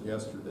discussion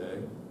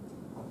yesterday.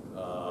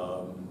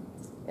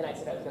 And I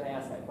said I was going to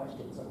ask that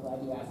question, so I'm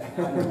glad you asked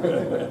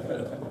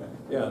that.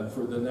 Yeah, and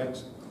for the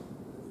next,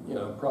 you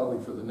know,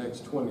 probably for the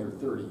next 20 or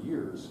 30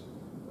 years,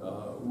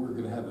 we're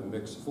going to have a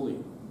mixed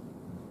fleet.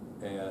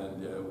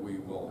 And we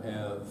will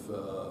have,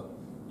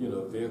 you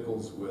know,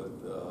 vehicles with,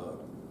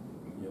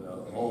 you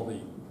know, all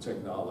the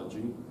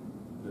technology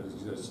that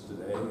exists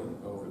today and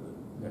over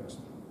the next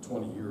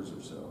 20 years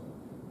or so.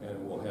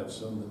 And we'll have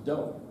some that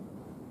don't.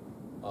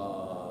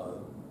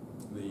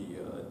 The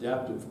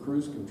adaptive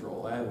cruise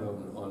control, I have it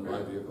on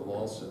my vehicle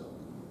also,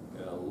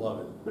 and I love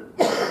it.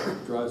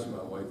 It drives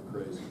my wife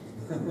crazy.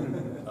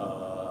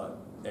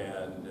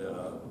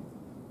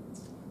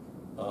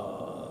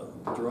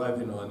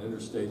 Driving on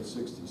Interstate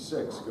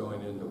 66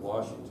 going into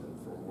Washington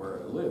from where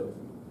I live,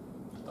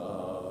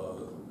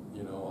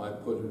 you know, I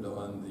put it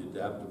on the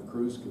adaptive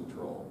cruise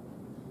control,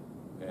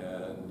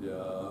 and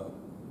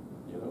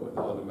you know, it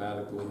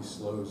automatically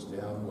slows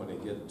down when I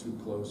get too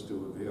close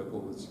to a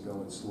vehicle that's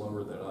going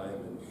slower than I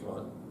am in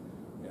front.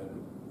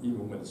 And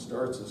even when it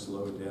starts to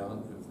slow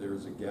down, if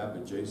there's a gap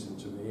adjacent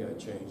to me, I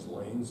change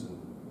lanes, and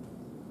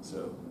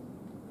so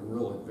a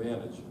real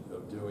advantage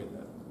of doing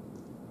that.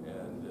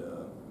 And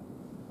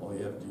all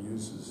you have to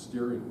use is a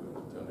steering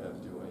wheel. You don't have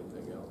to do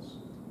anything else.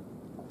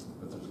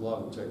 But there's a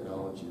lot of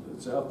technology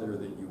that's out there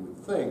that you would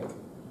think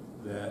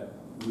that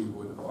we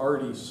would have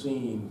already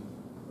seen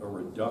a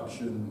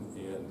reduction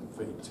in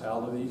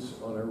fatalities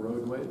on our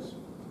roadways,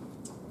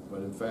 but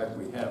in fact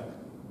we haven't.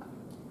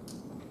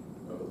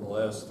 Over the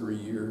last 3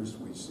 years,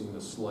 we've seen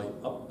a slight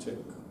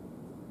uptick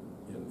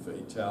in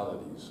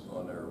fatalities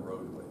on our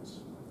roadways.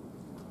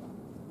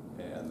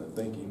 And the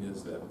thinking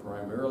is that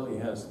primarily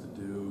has to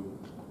do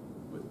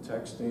with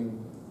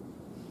texting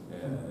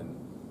and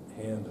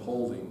hand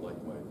holding,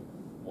 like my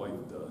wife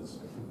does,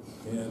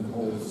 hand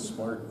hold a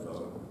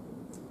smartphone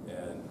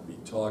and be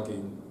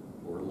talking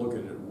or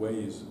looking at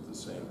Waze at the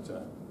same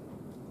time.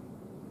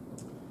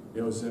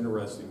 It was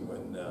interesting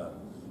when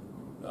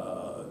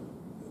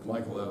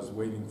Michael, I was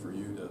waiting for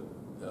you to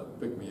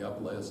pick me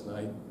up last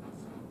night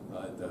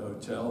at the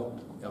hotel.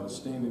 I was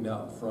standing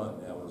out in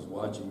front and I was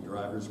watching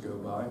drivers go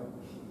by.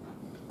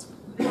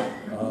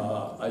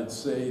 I'd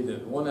say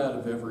that 1 out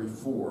of every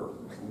 4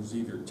 was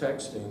either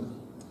texting,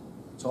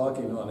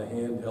 talking on a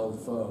handheld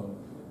phone.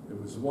 There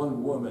was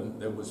one woman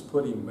that was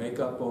putting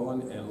makeup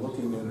on and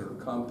looking in her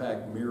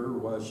compact mirror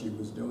while she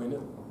was doing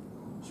it.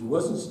 She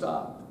wasn't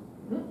stopped.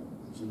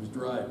 She was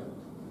driving.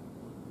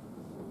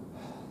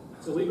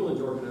 It's illegal in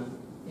Georgia now.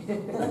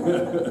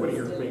 Putting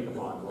your makeup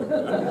on.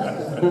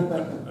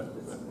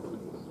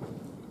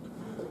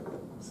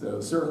 So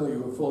certainly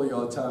with fully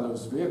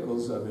autonomous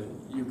vehicles, I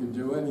mean, you can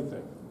do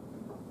anything.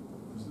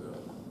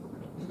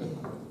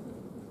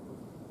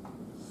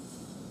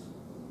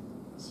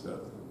 So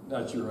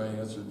not sure I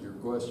answered your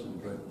question,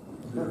 but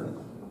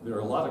there are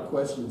a lot of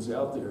questions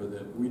out there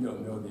that we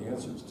don't know the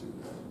answers to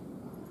yet.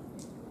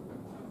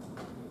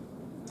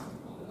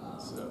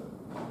 So,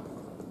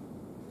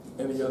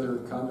 any other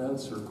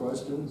comments or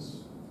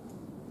questions?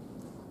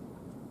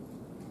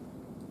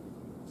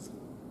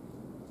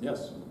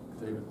 Yes,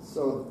 David.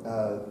 So,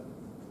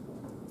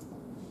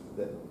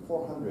 the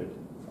 400,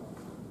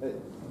 do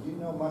you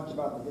know much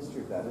about the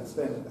history of that? It's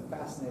been a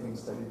fascinating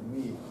study to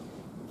me.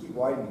 They keep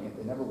widening it.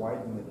 They never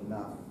widened it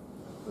enough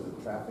for the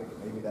traffic.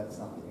 Maybe that's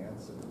not the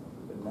answer.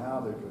 But now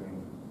they're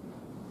doing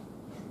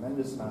a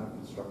tremendous amount of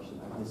construction.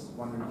 I just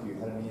wondered if you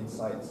had any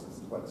insights as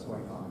to what's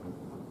going on.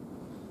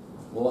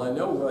 Well, I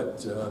know what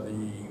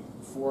the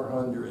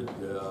 400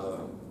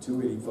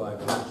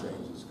 285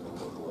 interchange is going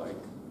to look like.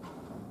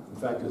 In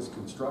fact, has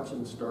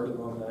construction started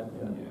on that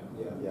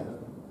yet? Yeah.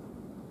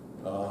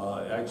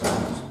 Actually,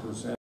 it was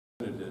presented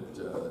at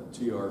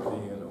TRV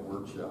in a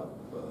workshop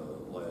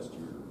last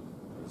year,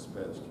 this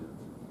past year.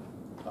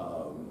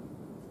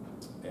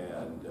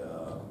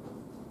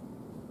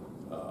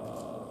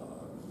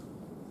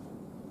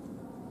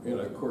 And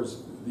of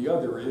course, the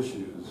other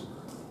issues,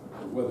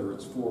 whether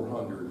it's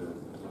 400 and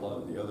a lot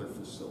of the other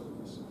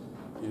facilities,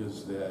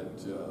 is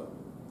that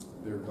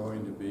they're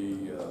going to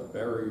be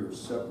barrier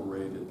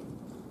separated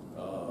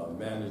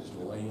managed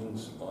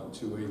lanes on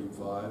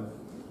 285.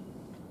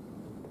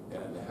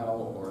 And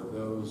how are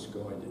those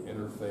going to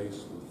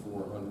interface with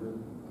 400?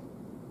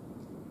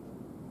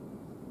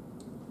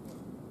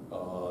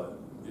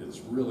 It's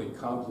really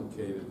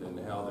complicated in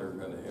how they're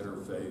going to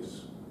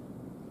interface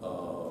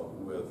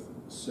with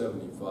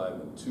 75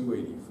 and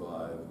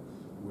 285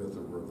 with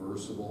the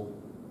reversible,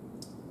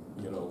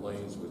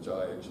 lanes, which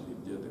I actually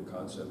did the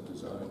concept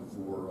design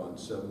for on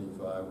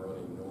 75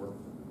 running north.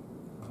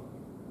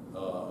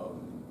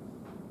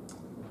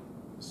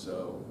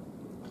 So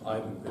I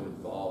haven't been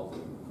involved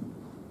in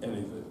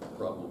any of it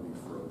probably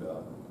for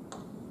about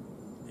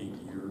 8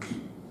 years.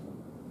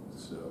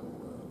 So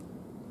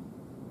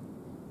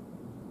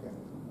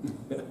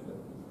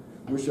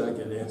wish I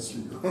could answer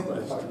your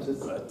question,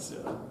 but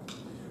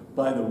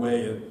by the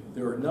way,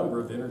 there are a number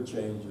of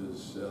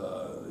interchanges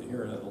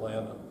here in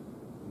Atlanta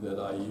that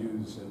I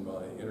use in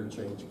my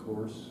interchange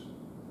course.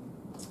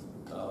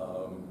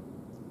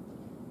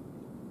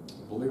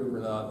 Believe it or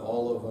not,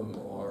 all of them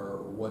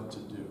are what to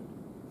do.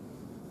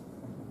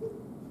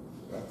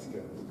 That's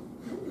good.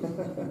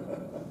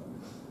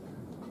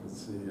 Let's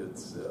see,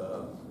 it's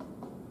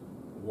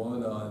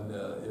one on,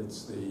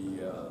 it's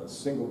the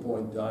single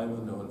point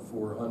diamond on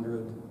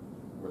 400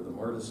 where the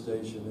MARTA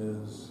station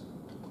is.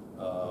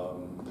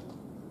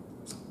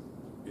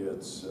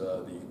 It's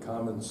the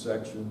common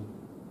section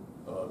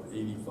of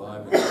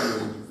 85 and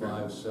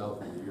 285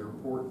 south of the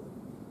airport.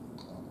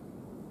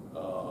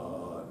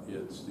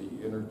 It's the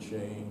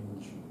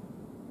interchange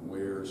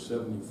where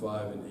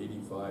 75 and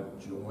 85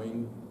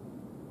 join.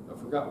 I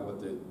forgot what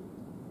the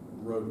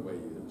roadway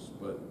is,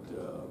 but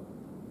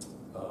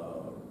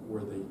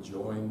where they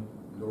join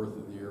north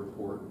of the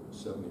airport,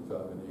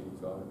 75 and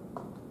 85.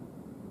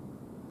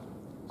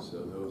 So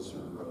those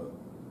are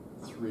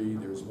 3.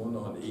 There's one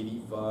on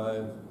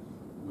 85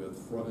 with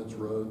frontage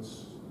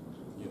roads,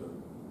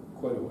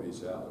 quite a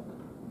ways out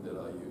that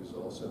I use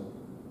also.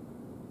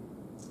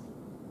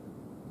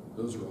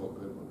 Those are all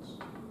good ones.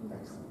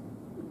 Excellent.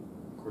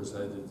 Of course,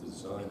 I did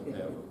design and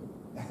have them.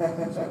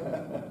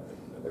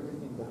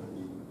 Everything but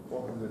the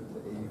 400 to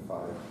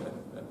 85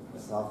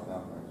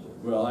 southbound, aren't you?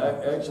 Well, I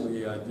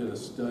did a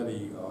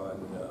study on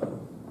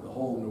the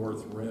whole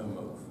north rim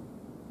of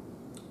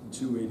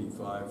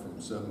 285 from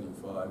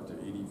 75 to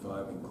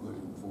 85,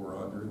 including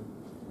 400.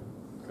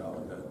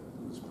 Golly, that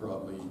was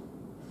probably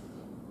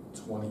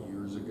 20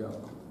 years ago.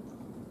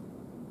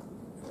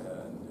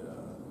 And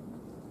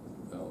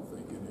I don't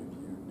think any of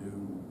you knew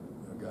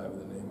a guy by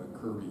the name of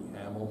Kirby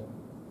Hamill.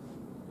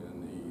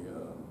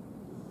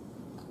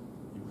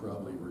 He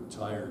probably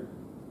retired,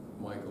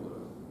 Michael,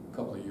 a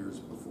couple of years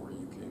before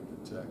you came to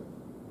Tech.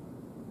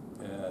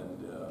 And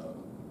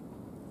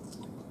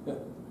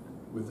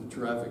with the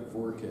traffic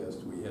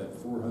forecast, we had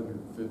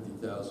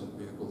 450,000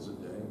 vehicles a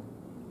day.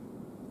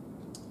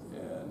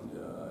 And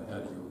how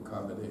do you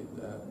accommodate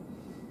that?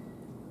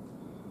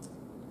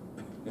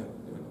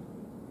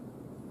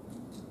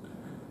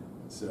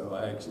 So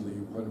I actually,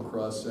 one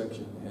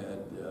cross-section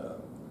had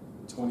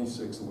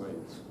 26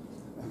 lanes.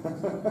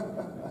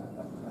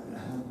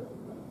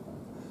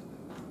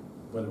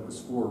 But it was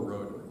 4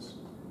 roadways.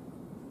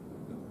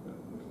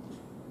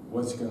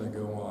 What's going to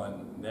go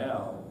on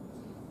now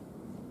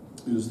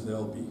is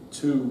there'll be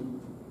 2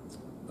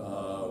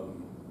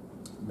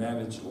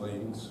 managed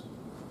lanes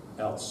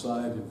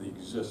outside of the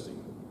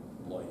existing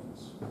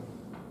lanes.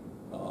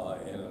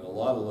 And in a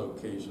lot of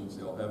locations,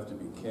 they'll have to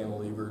be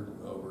cantilevered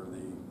over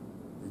the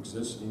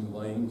existing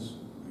lanes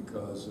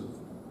because of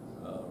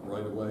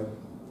right-of-way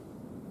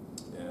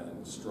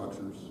and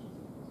structures.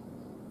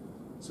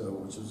 So,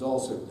 which is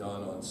also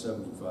done on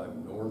 75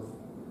 North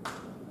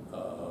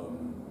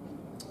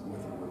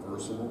with a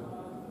reversible.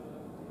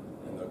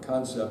 And the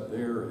concept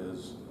there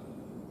is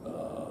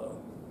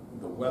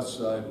the west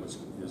side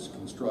is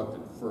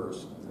constructed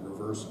first,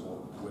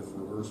 reversible, with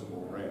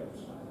reversible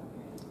ramps.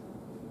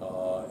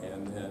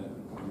 And then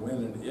when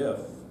and if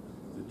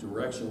the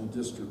directional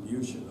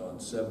distribution on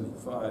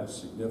 75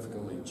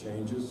 significantly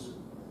changes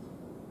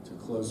to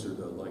closer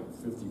to like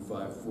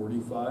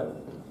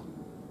 55-45,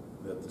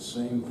 that the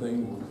same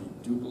thing will be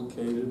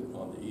duplicated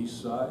on the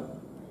east side.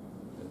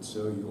 And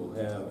so you'll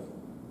have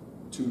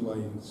 2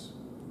 lanes,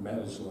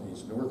 managed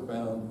lanes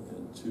northbound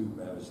and 2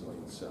 managed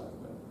lanes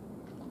southbound.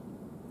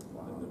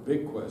 And the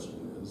big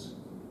question is,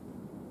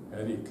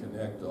 how do you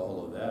connect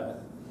all of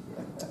that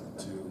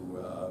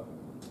to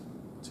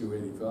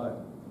 285?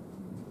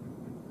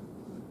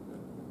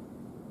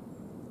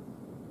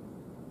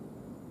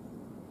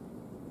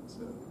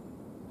 So.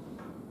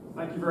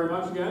 Thank you very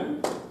much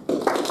again.